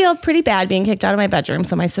makes me feel pretty bad being kicked out of my bedroom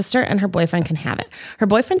so my sister and her boyfriend can have it. Her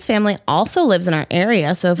boyfriend's family also lives in our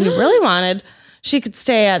area, so if we really wanted, she could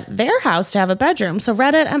stay at their house to have a bedroom. So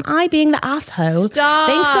Reddit, am I being the asshole? Stop.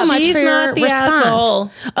 Thanks so much She's for your not the response.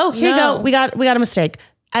 asshole. Oh, here you No. go. We got a mistake.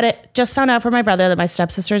 Edit. Just found out from my brother that my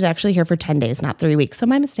stepsister is actually here for 10 days, not 3 weeks. So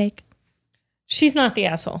my mistake. She's not the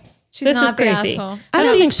asshole. She's This not is the crazy. asshole. I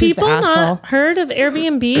don't think she's the People asshole. not heard of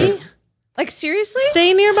Airbnb? Like, seriously?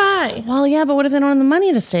 Stay nearby. Well, yeah, but what if they don't have the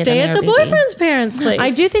money to stay? Stay an at the Airbnb? boyfriend's parents' place. I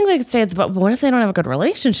do think they could stay at the, but what if they don't have a good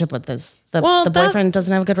relationship with this? The Well, that- boyfriend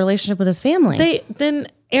doesn't have a good relationship with his family. They then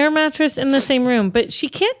air mattress in the same room, but she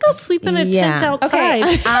can't go sleep in a Yeah. tent outside.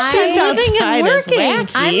 Okay, She's living outside and is working.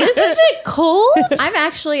 wacky. Isn't it cold?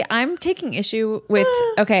 I'm taking issue with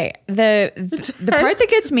the part that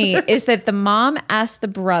gets me is that the mom asked the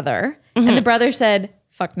brother and the brother said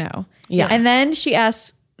fuck no. Yeah. And then she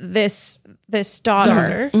asks this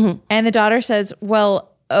daughter. And the daughter says,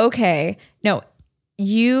 well, okay, no,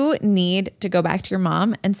 you need to go back to your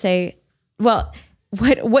mom and say, well,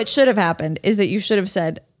 what should have happened is that you should have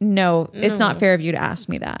said, no, it's not fair of you to ask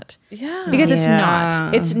me that. Yeah. Because it's Yeah.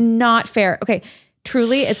 not. It's not fair. Okay.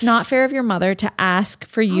 Truly, it's not fair of your mother to ask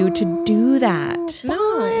for you to do that.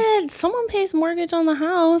 But someone pays mortgage on the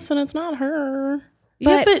house and it's not her.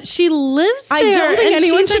 Yeah, but she lives there. I don't think and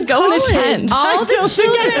anyone she's should go in a college. tent. All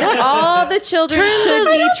the children should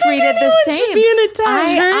be treated the same. Should be in a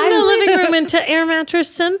tent. Turn the living room into Air Mattress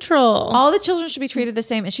Central. All the children should be treated the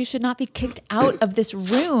same, and she should not be kicked out of this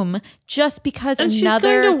room just because And she's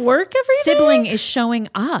another going to work every day? sibling is showing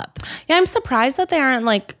up. Yeah, I'm surprised that they aren't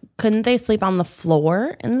like, couldn't they sleep on the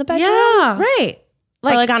floor in the bedroom? Yeah. Right.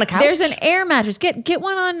 like on a couch? There's an air mattress. Get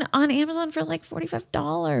one on Amazon for like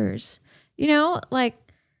 $45. You know, like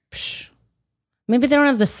Maybe they don't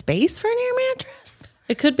have the space for an air mattress.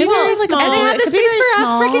 It could be Maybe very there's like a- small. and they have it the could be space very for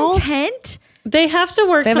small. a freaking tent. They have to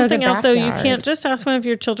work They have a something good out, though. You backyard. can't just ask one of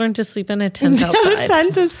your children to sleep in a tent outside.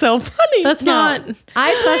 Tent is so funny. That's not.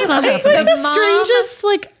 That's not It's like the strangest,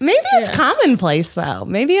 like maybe it's commonplace though.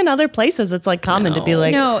 Maybe in other places it's like common to be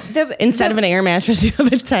like, instead of an air mattress, you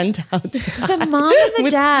have a tent outside. The mom and the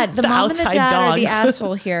With dad, the the mom and the outside dad are the dogs.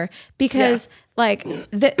 asshole here because like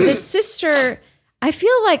the sister, I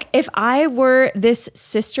feel like if I were this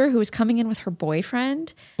sister who was coming in with her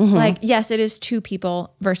boyfriend, like, yes, it is 2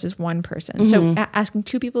 people versus 1 person. So asking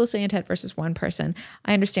 2 people to stay in a tent versus 1 person,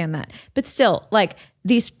 I understand that. But still, like,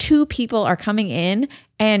 these 2 people are coming in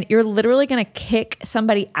and you're literally going to kick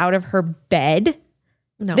somebody out of her bed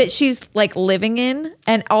that she's like living in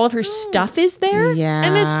and all of her stuff is there. Yeah.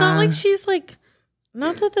 And it's not like she's like,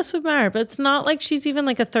 not that this would matter, but it's not like she's even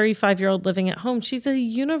like a 35-year-old living at home. She's a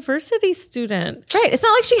university student. Right. It's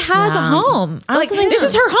not like she has a home. I Like, also think this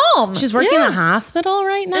is her home. She's working in a hospital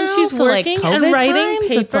right now. And she's so, like, working and COVID writing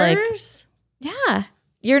times, it's like- papers. Yeah.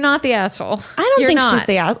 You're not the asshole. I don't You're think not. she's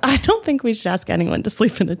the ass. I don't think we should ask anyone to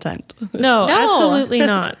sleep in a tent. No, absolutely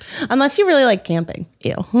not. Unless you really like camping.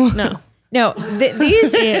 Ew. No. No,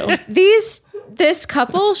 these this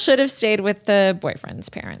couple should have stayed with the boyfriend's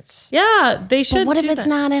parents. Yeah, they should. But what if do it's that.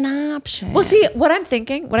 not an option? Well, see, what I'm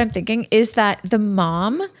thinking is that the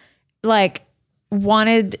mom like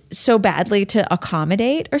wanted so badly to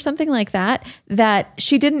accommodate or something like that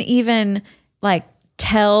she didn't even like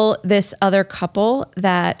tell this other couple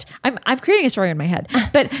that I'm creating a story in my head,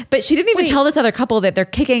 but she didn't even tell this other couple that they're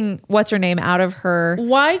kicking what's her name out of her.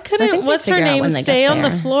 Why I couldn't think they what's her figure out name when they stay get on the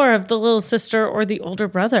there. floor of the little sister or the older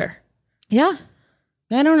brother? Yeah.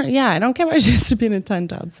 I don't get why she has to be in a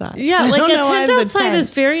tent outside. Yeah, I like don't a know why tent the outside tent- is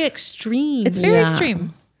very extreme. It's very Yeah.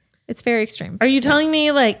 extreme. It's very extreme. Are you telling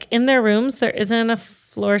me like in their rooms there isn't a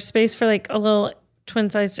floor space for like a little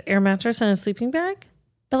twin-sized air mattress and a sleeping bag?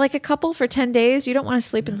 But like a couple for 10 days, you don't want to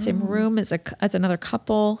sleep in the same room as another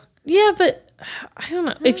couple. Yeah, but I don't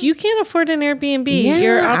know. If you can't afford an Airbnb, Yeah,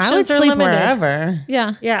 your I would options are sleep limited. wherever.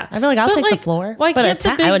 Yeah. Yeah, I feel like I'll But, take the floor, Why but a can't the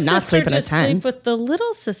tent- big I would not sister sleep in a just tent. sleep with the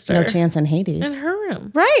little sister? No chance in Hades. in her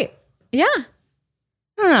room. Right. Yeah. I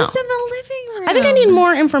don't know. Just in the living room. I think I need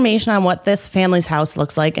more information on what this family's house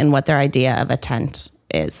looks like and what their idea of a tent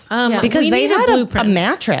is. Because we they need a had a blueprint.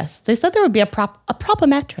 mattress. They said there would be a proper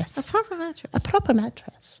mattress. proper mattress. A proper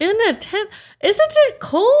mattress. In a tent. Isn't it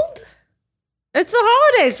cold? It's the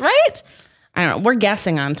holidays, right? I don't know. We're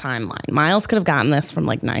guessing on timeline. Miles could have gotten this from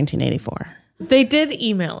like 1984. They did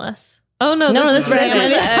email us. Oh no, No, this this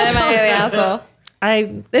is is asshole.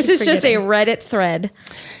 This is just a forgetting. Reddit thread.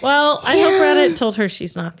 Well, I hope Reddit told her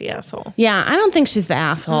she's not the asshole. Yeah, I don't think she's the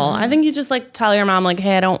asshole. I think you just like tell your mom like,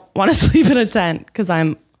 hey, I don't want to sleep in a tent because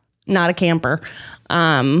I'm not a camper.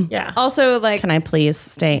 Yeah. Also, like, Can I please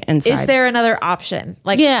stay inside? is there another option?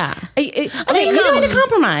 Like, Yeah. okay, I think you find a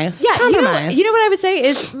compromise. Yeah, compromise. you know what I would say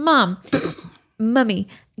is, Mummy,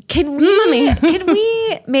 can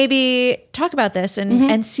we maybe talk about this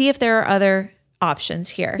and see if there are other options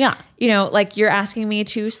here? Yeah. You know, like you're asking me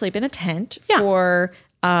to sleep in a tent Yeah. for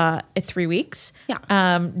 3 weeks. Yeah.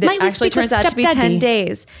 That Might we actually speak with turns out to be 10 stepdaddy?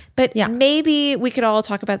 days. But Yeah. maybe we could all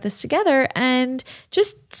talk about this together and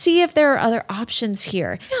just see if there are other options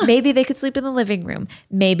here. Maybe they could sleep in the living room.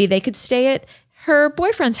 Maybe they could stay at her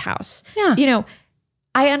boyfriend's house. Yeah. You know,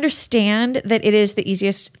 I understand that it is the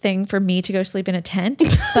easiest thing for me to go sleep in a tent,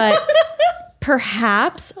 but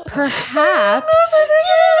perhaps that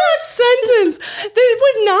sentence. That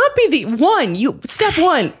would not be the one. Step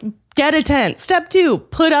one, get a tent. Step two,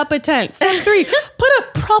 put up a tent. Step three, put a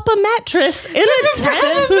proper mattress in a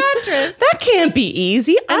tent. That can't be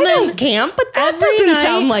easy. I then don't camp, but that Every doesn't night,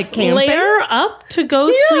 sound like camping. Layer up to go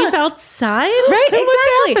sleep outside. right, What's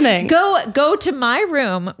exactly. happening? Go to my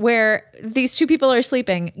room where these two people are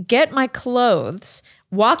sleeping. Get my clothes.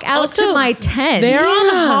 Walk out Also, to my tent. They're on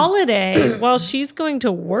holiday while she's going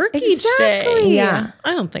to work each day. Exactly. Yeah.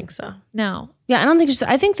 I don't think so. No, Yeah, I don't think.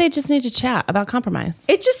 I think they just need to chat about compromise,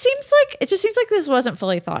 it just seems like this wasn't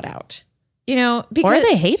fully thought out. You know, because or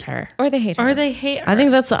they hate her. or they hate her. Or they hate her. I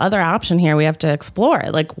think that's the other option here. We have to explore.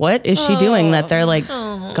 Like, what is she doing that they're like,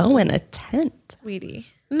 go in a tent? Sweetie,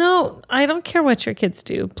 No, I don't care what your kids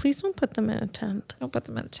do. Please don't put them in a tent. don't put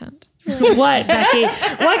them in the tent. What, Becky?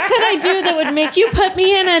 What could I do that would make you put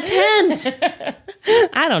me in a tent?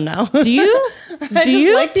 I don't know. Do you? Do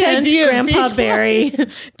you like the tent idea of Grandpa being- Barry?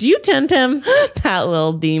 Do you tent him? That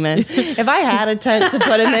little demon. If I had a tent to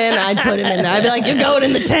put him in, I'd put him in there. I'd be like, "You're going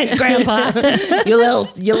in the tent, Grandpa. you little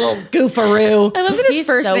goofaroo." I love that his He's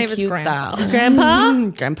first so name is cute, Grandpa. though. Grandpa?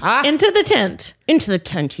 Grandpa, Into the tent. into the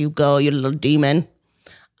tent you go, you little demon.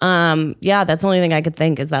 Yeah, that's the only thing I could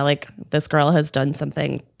think is that like this girl has done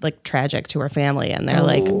something like tragic to her family, and they're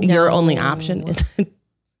like, your only option is a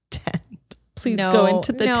tent. Please go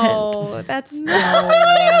into the tent. No, that's no. Do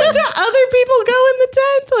other people go in the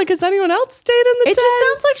tent? Like, has anyone else stayed in the It tent? just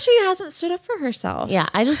sounds like she hasn't stood up for herself. Yeah,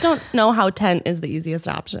 I just don't know how tent is the easiest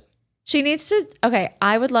option. She needs to. Okay,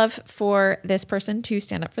 I would love for this person to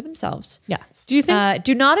stand up for themselves. Yes. Do you think?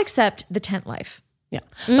 Do not accept the tent life. Yeah,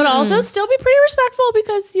 but also still be pretty respectful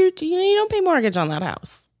because you don't pay mortgage on that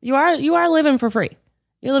house. You are living for free.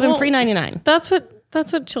 You're living Well, free 99. That's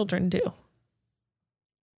what children do.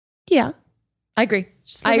 Yeah, I agree.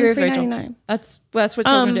 Just I living agree with free Rachel. 99. That's what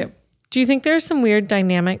children do. Do you think there's some weird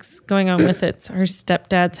dynamics going on with it? Her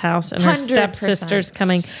stepdad's house and her 100%. stepsister's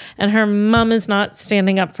coming, and her mom is not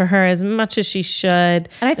standing up for her as much as she should. And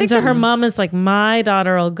I think so the- her mom is like, my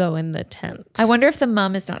daughter will go in the tent. I wonder if the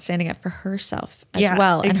mom is not standing up for herself as Yeah,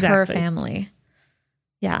 well and her exactly. family.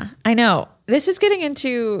 Yeah, I know. This is getting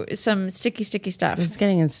into some sticky stuff. Just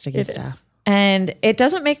getting in sticky stuff. And it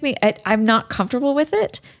doesn't make me, I'm not comfortable with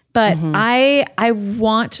it, but I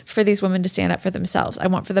want for these women to stand up for themselves. I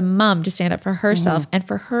want for the mom to stand up for herself and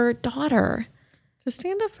for her daughter. to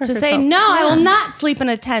stand up for To herself. say, no, I will not sleep in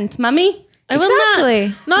a tent, Mummy. I will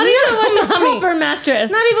Exactly. not even with a Mommy. proper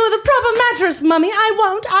mattress. Not even with a proper mattress, Mummy. I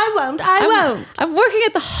won't. I'm working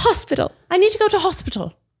at the hospital. I need to go to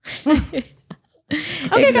hospital. Okay,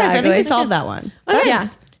 guys, I think we solved that one. Okay. Yeah.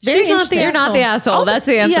 She's not the You're not the asshole. That's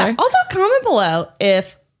the answer. Yeah. Also, comment below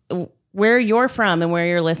if where you're from and where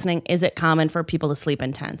you're listening, is it common for people to sleep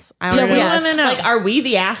in tents? I don't know. we wanna know. Like, are we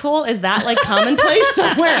the asshole? Is that like commonplace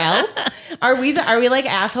somewhere else? Are we like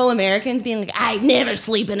asshole Americans being like, I never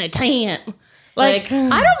sleep in a tent? Like I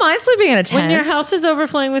don't mind sleeping in a tent. When your house is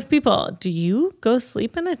overflowing with people, do you go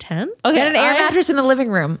sleep in a tent? Get an air mattress in the living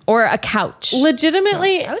room or a couch.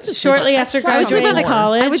 Legitimately, shortly after I would sleep graduating on the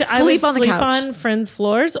college, I would sleep on the couch. on friends'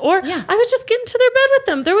 floors, or I would just get into their bed with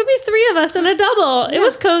them. There would be 3 of us in a double. It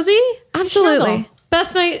was cozy. Absolutely.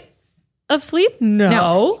 Best night of sleep?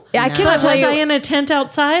 No. I cannot Was tell I you. in a tent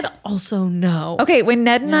outside? Also no. Okay, when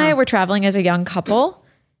Ned and I were traveling as a young couple,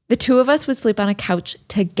 the 2 of us would sleep on a couch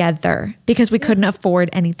together because we couldn't afford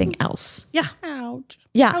anything else. Yeah. ouch.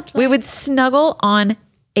 Yeah, we would snuggle on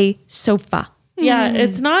a sofa. Yeah,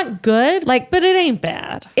 it's not good, but it ain't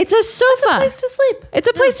bad. It's a sofa. Place to sleep. It's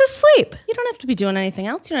a place to sleep. You don't have to be doing anything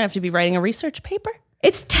else. You don't have to be writing a research paper.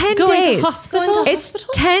 It's 10 Going to days. hospital? It's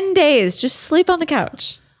 10 days. Just sleep on the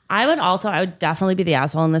couch. I would definitely be the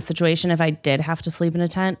asshole in this situation if I did have to sleep in a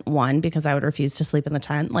tent. One, because I would refuse to sleep in the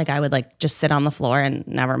tent. Like I would like just sit on the floor and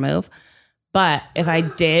never move. But if I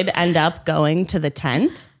did end up going to the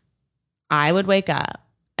tent, I would wake up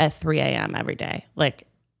at 3 a.m. every day, like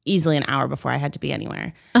easily an hour before I had to be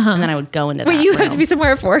anywhere. And then I would go into But that you room. have to be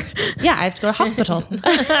somewhere for. Yeah, I have to go to hospital. I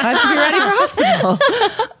have to be ready for hospital.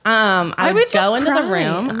 I would would go just into the cry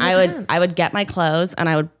room. in the I would get my clothes and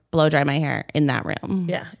I would blow dry my hair in that room.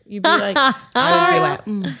 Yeah. You'd be like, I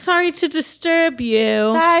would do it. sorry to disturb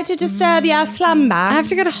you. Sorry to disturb your slumber. I have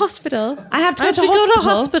to go to hospital. I have to I go have to to go to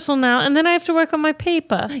hospital. hospital now, and then I have to work on my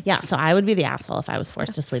paper. Yeah, so I would be the asshole if I was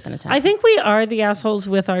forced to sleep in a tent. I think we are the assholes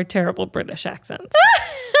with our terrible British accents.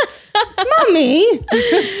 Mommy, what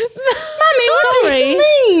do Sorry. you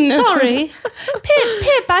mean? Sorry.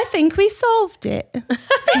 Pip, I think we solved it. Pip.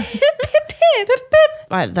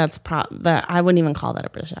 That's I wouldn't even call that a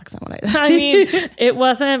British accent. What I did. I mean, it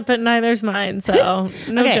wasn't, but neither's mine, so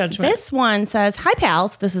no judgment. This one says, "Hi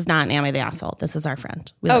pals, this is not Am I the Asshole. This is our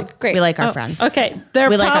friend. Great. We like our friends. Okay, they're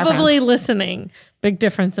We like our probably friends. listening. Big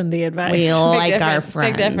difference in the advice. We like our difference,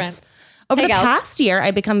 friends. big difference. Over Hey, the gals. past year,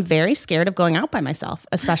 I've become very scared of going out by myself,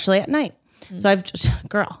 especially at night. So I've just,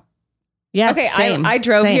 girl, Yes. Okay, Same. I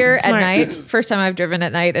drove Same. here at Smart. night. First time I've driven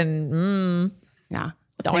at night, and yeah,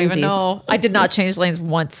 don't even know. I did not change lanes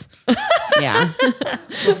once. Yeah.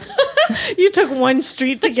 You took one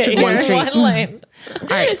street to get here. one street. One lane. All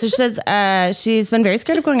right. So she says she's been very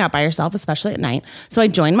scared of going out by herself, especially at night. So I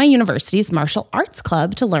joined my university's martial arts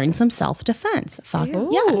club to learn some self-defense. Fuck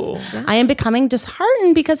yes. I am becoming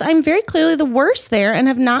disheartened because I'm very clearly the worst there and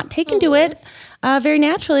have not taken to it very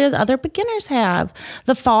naturally as other beginners have.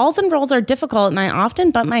 The falls and rolls are difficult and I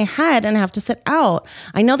often bump my head and have to sit out.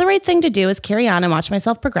 I know the right thing to do is carry on and watch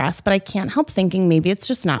myself progress, but I can't help thinking maybe it's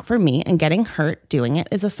just not for me and getting hurt doing it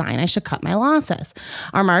is a sign I should cut my losses.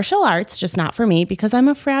 Are martial arts just not for me because I'm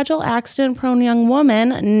a fragile, accident-prone young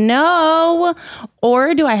woman? No.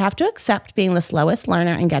 Or do I have to accept being the slowest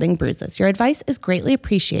learner and getting bruises? Your advice is greatly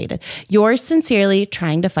appreciated. Yours sincerely,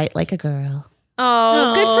 trying to fight like a girl.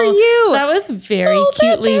 Oh, good for you. That was very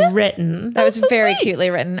cutely written. That was very cutely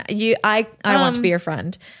written. I want to be your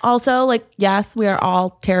friend. Also, like, yes, we are all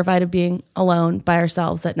terrified of being alone by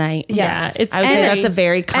ourselves at night. Yeah, it's I would say that's a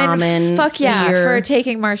very common And fuck yeah fear. for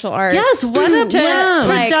taking martial arts. Yes, what a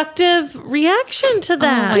like- productive reaction to Oh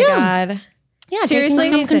that. my god. Yeah, Seriously?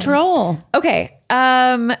 taking some control. Okay.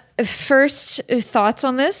 First thoughts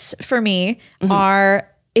on this for me are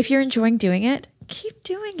if you're enjoying doing it, keep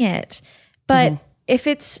doing it. But if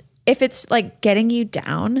it's like getting you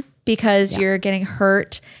down because you're getting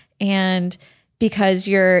hurt and because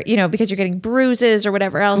you're getting bruises or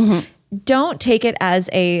whatever else, don't take it as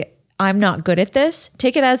I'm not good at this.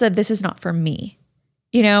 Take it as this is not for me.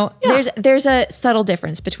 You know, there's a subtle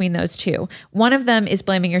difference between those two. One of them is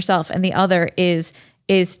blaming yourself and the other is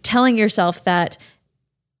telling yourself that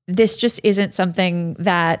this just isn't something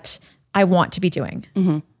that I want to be doing.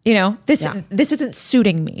 You know, this isn't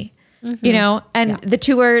suiting me. You know, and the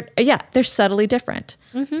two are they're subtly different.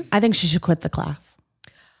 I think she should quit the class.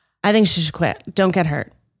 I think she should quit. Don't get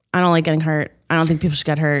hurt. I don't like getting hurt. I don't think people should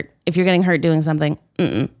get hurt. If you're getting hurt doing something,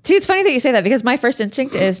 See, it's funny that you say that because my first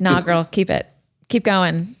instinct is, nah, girl, keep it. Keep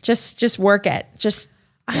going. Just work it.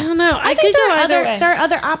 I don't know. I think could go either way. there are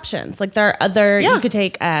other options. Like there are other, you could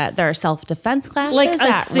take, there are self-defense classes. Like a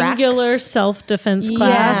at singular Rex. self-defense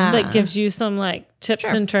class Yeah. that gives you some like tips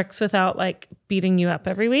and tricks without like beating you up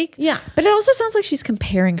every week. Yeah. But it also sounds like she's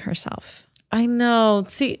comparing herself. I know.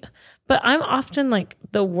 See, but I'm often like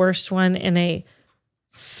the worst one in a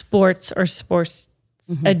sports or sports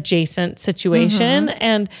adjacent situation.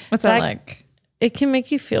 And What's that like? It can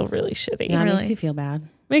make you feel really shitty. Yeah, it Really? makes you feel bad.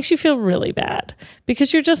 Makes you feel really bad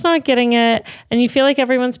because you're just not getting it and you feel like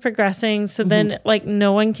everyone's progressing. So then like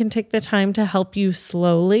no one can take the time to help you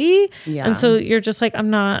slowly. Yeah. And so you're just like, I'm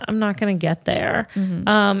not going to get there.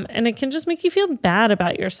 And it can just make you feel bad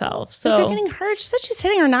about yourself. So If you're getting hurt, she said she's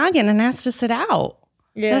hitting her noggin and has to sit out.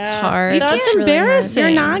 yeah, That's hard. That's That's really hard. embarrassing.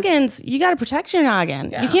 Your noggins, you got to protect your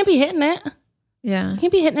noggin. You can't be hitting it. Yeah. You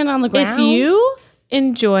can't be hitting it on the ground. If you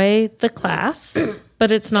enjoy the class,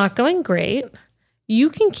 but it's not going great, you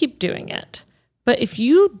can keep doing it. But if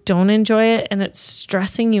you don't enjoy it and it's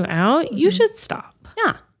stressing you out, you should stop.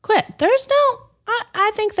 Yeah, quit. There's no,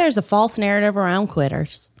 I think there's a false narrative around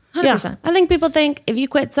quitters. 100%. I think people think if you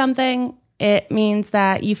quit something, it means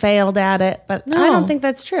that you failed at it. But I don't think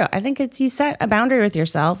that's true. I think it's you set a boundary with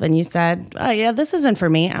yourself and you said, oh, yeah, this isn't for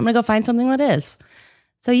me. I'm going to go find something that is.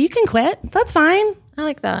 So you can quit. That's fine. I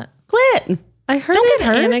like that. Quit. I heard Don't get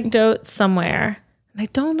an hurt. anecdote somewhere, and I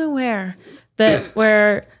don't know where, that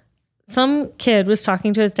where some kid was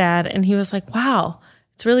talking to his dad and he was like, wow,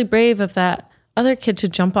 it's really brave of that other kid to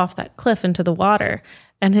jump off that cliff into the water.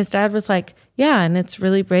 And his dad was like, yeah, and it's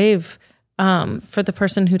really brave for the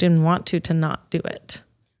person who didn't want to not do it.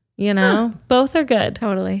 You know, both are good.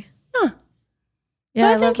 Totally. So Yeah,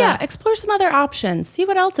 I I think, love that. explore some other options. See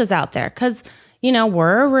what else is out there. Because, you know,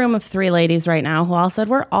 we're a room of 3 ladies right now who all said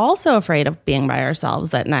we're also afraid of being by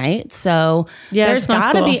ourselves at night. So Yeah, there's it's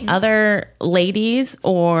not got to cool. be other ladies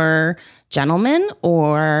or gentlemen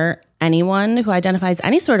or anyone who identifies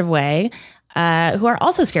any sort of way who are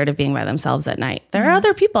also scared of being by themselves at night. There are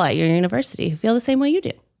other people at your university who feel the same way you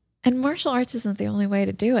do. And martial arts isn't the only way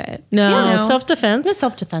to do it. No, You know? self-defense. No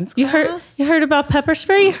self-defense You heard about pepper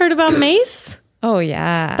spray? You heard about mace? Oh,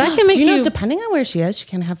 yeah. That can make Do you you, know, depending on where she is, she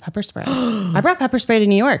can have pepper spray. I brought pepper spray to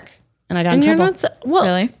New York and I got in and you're trouble. not well.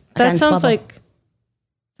 Really? I got That in sounds trouble. like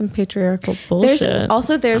some patriarchal bullshit.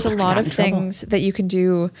 There's a lot got of in trouble. things that you can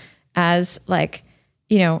do as like,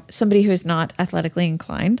 you know, somebody who is not athletically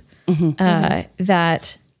inclined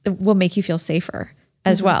that will make you feel safer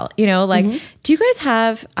as well. You know, like, do you guys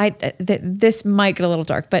have, this might get a little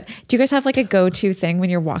dark, but do you guys have like a go-to thing when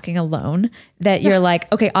you're walking alone that you're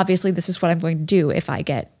like, okay, obviously this is what I'm going to do if I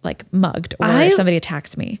get like mugged or if somebody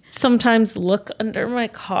attacks me? sometimes look under my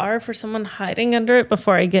car for someone hiding under it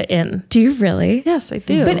before I get in. Do you really? Yes, I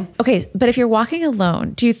do. But okay, but if you're walking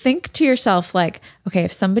alone, do you think to yourself like, okay,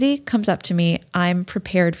 if somebody comes up to me, I'm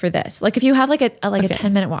prepared for this? Like if you have like a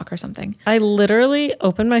 10-minute walk or something. I literally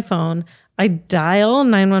open my phone, I dial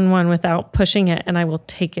 911 without pushing it, and I will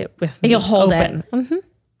take it with me. You'll hold open. it.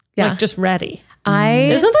 Yeah. Like just ready.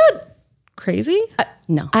 Isn't that crazy?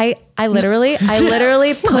 No. I literally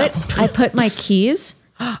put my keys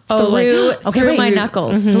through my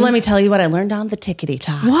knuckles. So let me tell you what I learned on the Tickety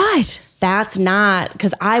Talk. What? That's not,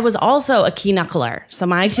 because I was also a key knuckler. So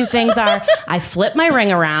my 2 things are I flip my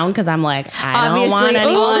ring around because I'm like, I don't want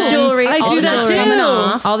anyone. all the jewelry. I all do the that jewelry too. coming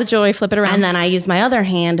off. All the jewelry, flip it around. And then I use my other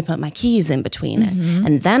hand to put my keys in between it.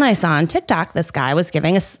 And then I saw on TikTok, this guy was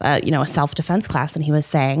giving a self-defense class, and he was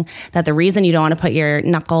saying that the reason you don't want to put your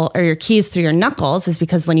knuckle or your keys through your knuckles is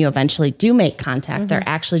because when you eventually do make contact, they're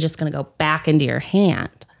actually just going to go back into your hand.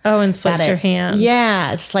 Oh, and slice That your is- hand.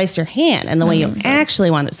 Yeah, slice your hand. And the way you actually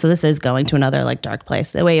want it, so this is going to another like dark place.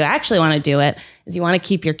 The way you actually want to do it is you want to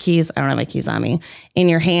keep your keys, I don't have my keys on me, in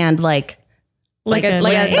your hand like a knife.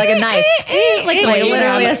 like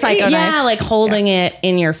literally a psycho knife. Yeah, like holding it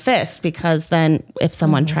in your fist, because then if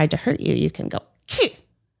someone tried to hurt you, you can go "Phew,"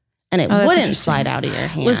 and it that's wouldn't interesting. slide out of your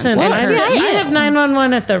hand. Listen, Or I hurt you. have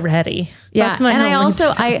 911 at the ready. Yeah, That's my and I only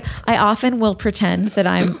also defense. I often will pretend that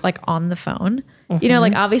I'm like on the phone. You know,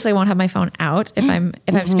 like obviously I won't have my phone out if I'm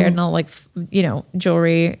scared, and I'll like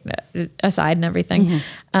jewelry aside and everything.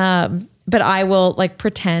 But I will like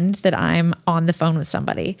pretend that I'm on the phone with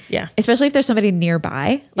somebody. Yeah. Especially if there's somebody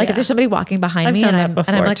nearby. Like Yeah. if there's somebody walking behind I've me done and that I'm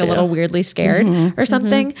before, like too. a little weirdly scared or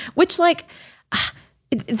something, which like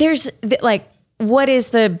there's like, what is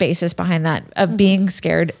the basis behind that of being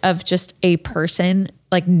scared of just a person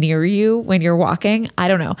like near you when you're walking? I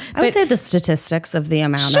don't know. I would say the statistics of the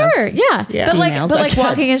amount Sure, of yeah. But like, females but that like get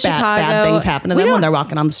walking in Chicago, bad things happen to we them when don't- they're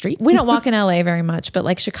walking on the street. we don't walk in LA very much, but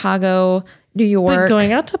like Chicago, New York. But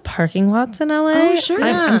going out to parking lots in LA, Oh, sure.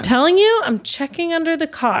 I'm telling you, I'm checking under the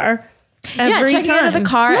car every checking time. under the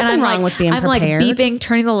car, Nothing and I'm wrong like, with being I'm prepared. like beeping,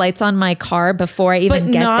 turning the lights on my car before I even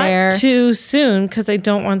but get not there. too soon because I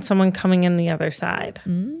don't want someone coming in the other side.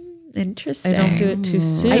 Interesting. I don't do it too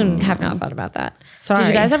soon. I have not thought about that. Sorry. Did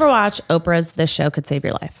you guys ever watch Oprah's This Show Could Save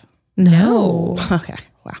Your Life? No. Okay.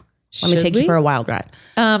 Wow. Let me Should take we? you for a wild ride.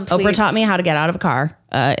 Oprah Please. taught me how to get out of a car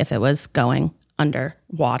if it was going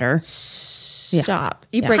underwater. Stop.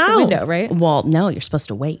 You break How? the window, right? Well, no, you're supposed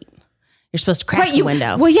to wait. You're supposed to crack the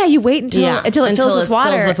window. Well, yeah, you wait until it fills with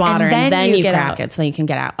water, and then you get crack out. it so you can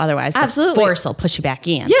get out. Otherwise, Absolutely. the force will push you back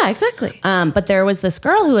in. Yeah, exactly. But there was this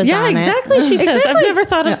girl who was Yeah, on exactly. it. She says, I've Exactly. never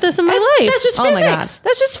thought of this in my life. That's just Oh my physics. God.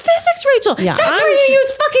 That's just physics, Rachel. Yeah. That's where you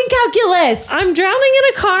use fucking calculus. I'm drowning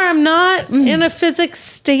in a car. I'm not in a physics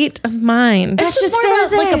state of mind. That's just more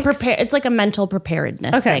about, like a physics. it's like a mental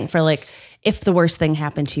preparedness thing for like if the worst thing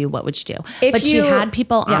happened to you, what would you do? If But she you- had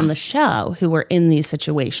people yeah. on the show who were in these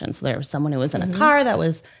situations. So there was someone who was in a car that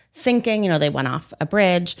was sinking. You know, they went off a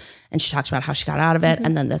bridge, and she talked about how she got out of it.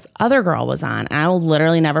 And then this other girl was on, and I will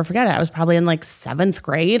literally never forget it. I was probably in like 7th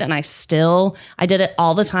grade, and I did it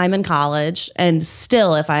all the time in college. And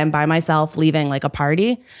still, if I am by myself leaving like a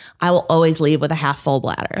party, I will always leave with a half full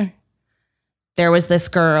bladder. There was this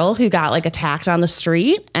girl who got like attacked on the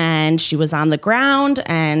street, and she was on the ground,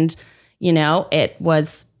 and you know, it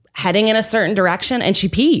was heading in a certain direction, and she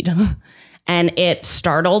peed. And it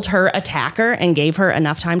startled her attacker and gave her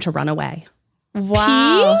enough time to run away.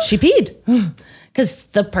 Wow. She peed because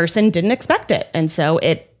the person didn't expect it. And so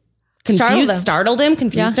it startled him,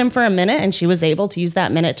 confused him for a minute, and she was able to use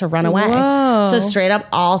that minute to run away. Whoa. So straight up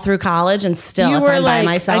all through college, and still, You if were I'm by like,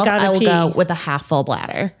 myself, I gotta I will pee. go with a half full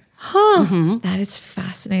bladder. That is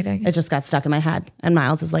fascinating. It just got stuck in my head. And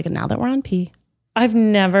Miles is like, now that we're on pee. I've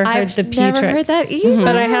never heard I've the pee never trick. heard that either.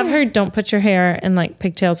 But I have heard don't put your hair in like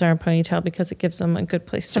pigtails or a ponytail because it gives them a good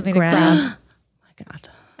place Something to to grab. grab. My God.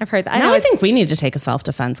 I've heard that. Now know I it's- think we need to take a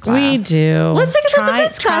self-defense class. We do. Let's take a Try-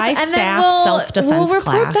 self-defense class, try and then staff we'll self-defense report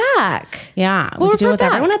class. back. Yeah, We'll we could do it report with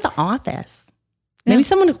back. everyone at the office. Maybe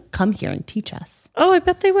someone will come here and teach us. Oh, I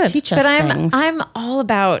bet they would. Teach us But things. I'm all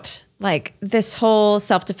about like this whole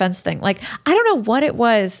self-defense thing. Like I don't know what it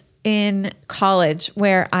was in college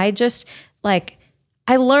where I just like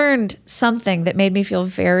I learned something that made me feel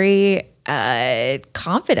very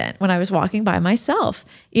confident when I was walking by myself,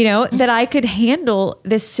 you know, that I could handle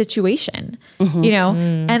this situation, you know,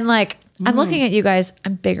 and like, I'm looking at you guys,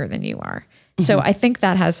 I'm bigger than you are. So I think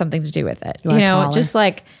that has something to do with it, you are know,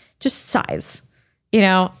 taller. just size, you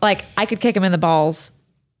know, like I could kick him in the balls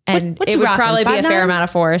and What it you would rocking, probably be a 5'9"? fair amount of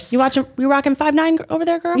force. You rocking 5'9" over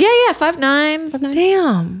there, girl? Yeah, 5'9", 5'9",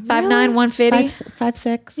 Damn. 150.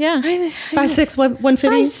 5'6". Yeah. 5'6", 150.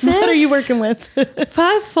 5'6". What are you working with?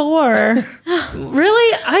 5'4".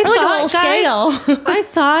 Really? I like a thought, whole guys, I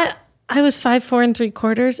thought I was 5'4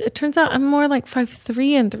 3/4. It turns out I'm more like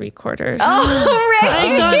 5'3 3/4. Oh, right.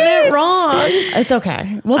 I got it wrong. It's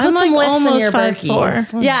okay. We'll put I'm some like lifts in almost your 5'4".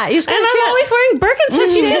 Birkies. Yeah, you just And gotta I'm stand up. always wearing Birkenstocks. You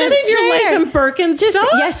stand can't up save your life straighter. in Birkenstocks. Just,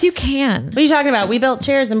 yes, you can. What are you talking about? We built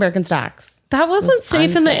chairs in Birkenstocks. That wasn't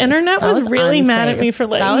safe, and the unsafe. internet That was was really mad at unsafe. me for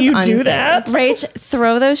That letting was you do unsafe. that. Rach,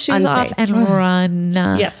 throw those shoes off Unsafe. and run.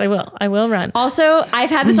 Yes, I will. I will run. Also, I've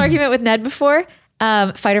had this argument with Ned before.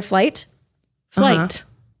 Fight or flight. Flight.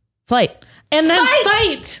 Flight. And then Fight!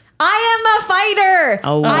 fight. I am a fighter.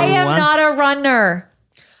 Oh. I am not a runner.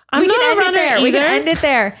 I'm we not can a end it runner there. We can either, end it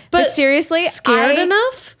there. But seriously, scared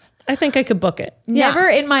enough? I think I could book it. Never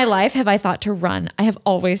in my life have I thought to run. I have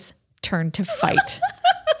always turned to fight.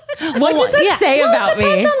 What does that say about it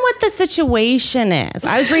depends me? on what the situation is.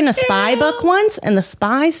 I was reading a spy book once, and the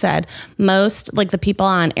spy said most, like the people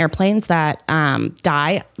on airplanes that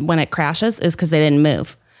die when it crashes is because they didn't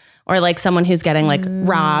move. Or like someone who's getting like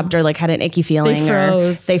robbed or like had an icky feeling.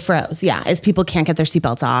 froze. Or they froze. Yeah. Is people can't get their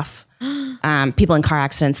seatbelts off. People in car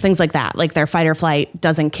accidents, things like that. Like their fight or flight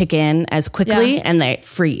doesn't kick in as quickly Yeah. and they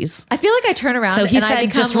freeze. I feel like I turn around. So he and I said,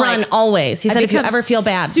 become just run like, always. He I said, if you become ever feel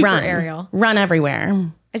bad, super run. aerial. Run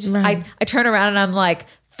everywhere. I turn around and I'm like,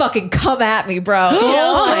 fucking come at me, bro.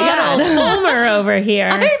 Oh my God. Fulmer over here.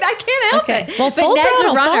 I can't help Okay. it. Well, but full Ned's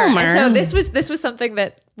a throttle runner. Fulmer. And so this was something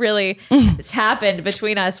that really has happened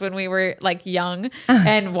between us when we were like young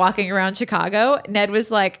and walking around Chicago. Ned was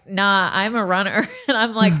like, nah, I'm a runner. And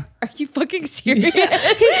I'm like, are you fucking serious? He's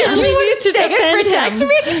telling you to stay and defend protect him.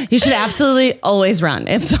 me. You should absolutely always run.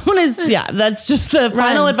 If someone is, that's just the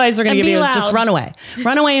final advice we're going to And give be you is just loud. run away.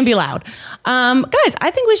 Run away and be loud. Guys,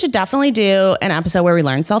 I think we should definitely do an episode where we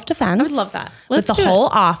learn self-defense. I would love that. With Let's the do whole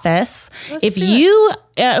office. If do you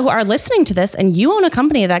who are listening to this and you own a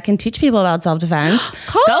company that can teach people about self-defense,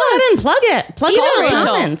 Call go us. ahead and plug it. Plug Email all the us.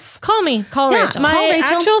 comments. Call me. Call Yeah, Rachel. My call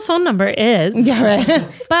Rachel. actual phone number is. Yeah, right.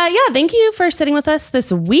 But yeah, thank you for sitting with us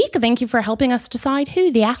this week. Thank you for helping us decide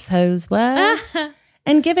who the assholes were. And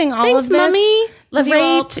and giving all Thanks, of this Mommy. Love you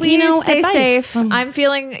all. Please stay advice. safe. I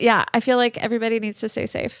feel like everybody needs to stay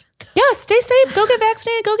safe. Yeah, stay safe. Go get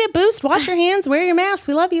vaccinated. Go get boosted. Wash your hands. Wear your mask.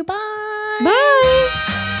 We love you. Bye.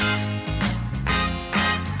 Bye.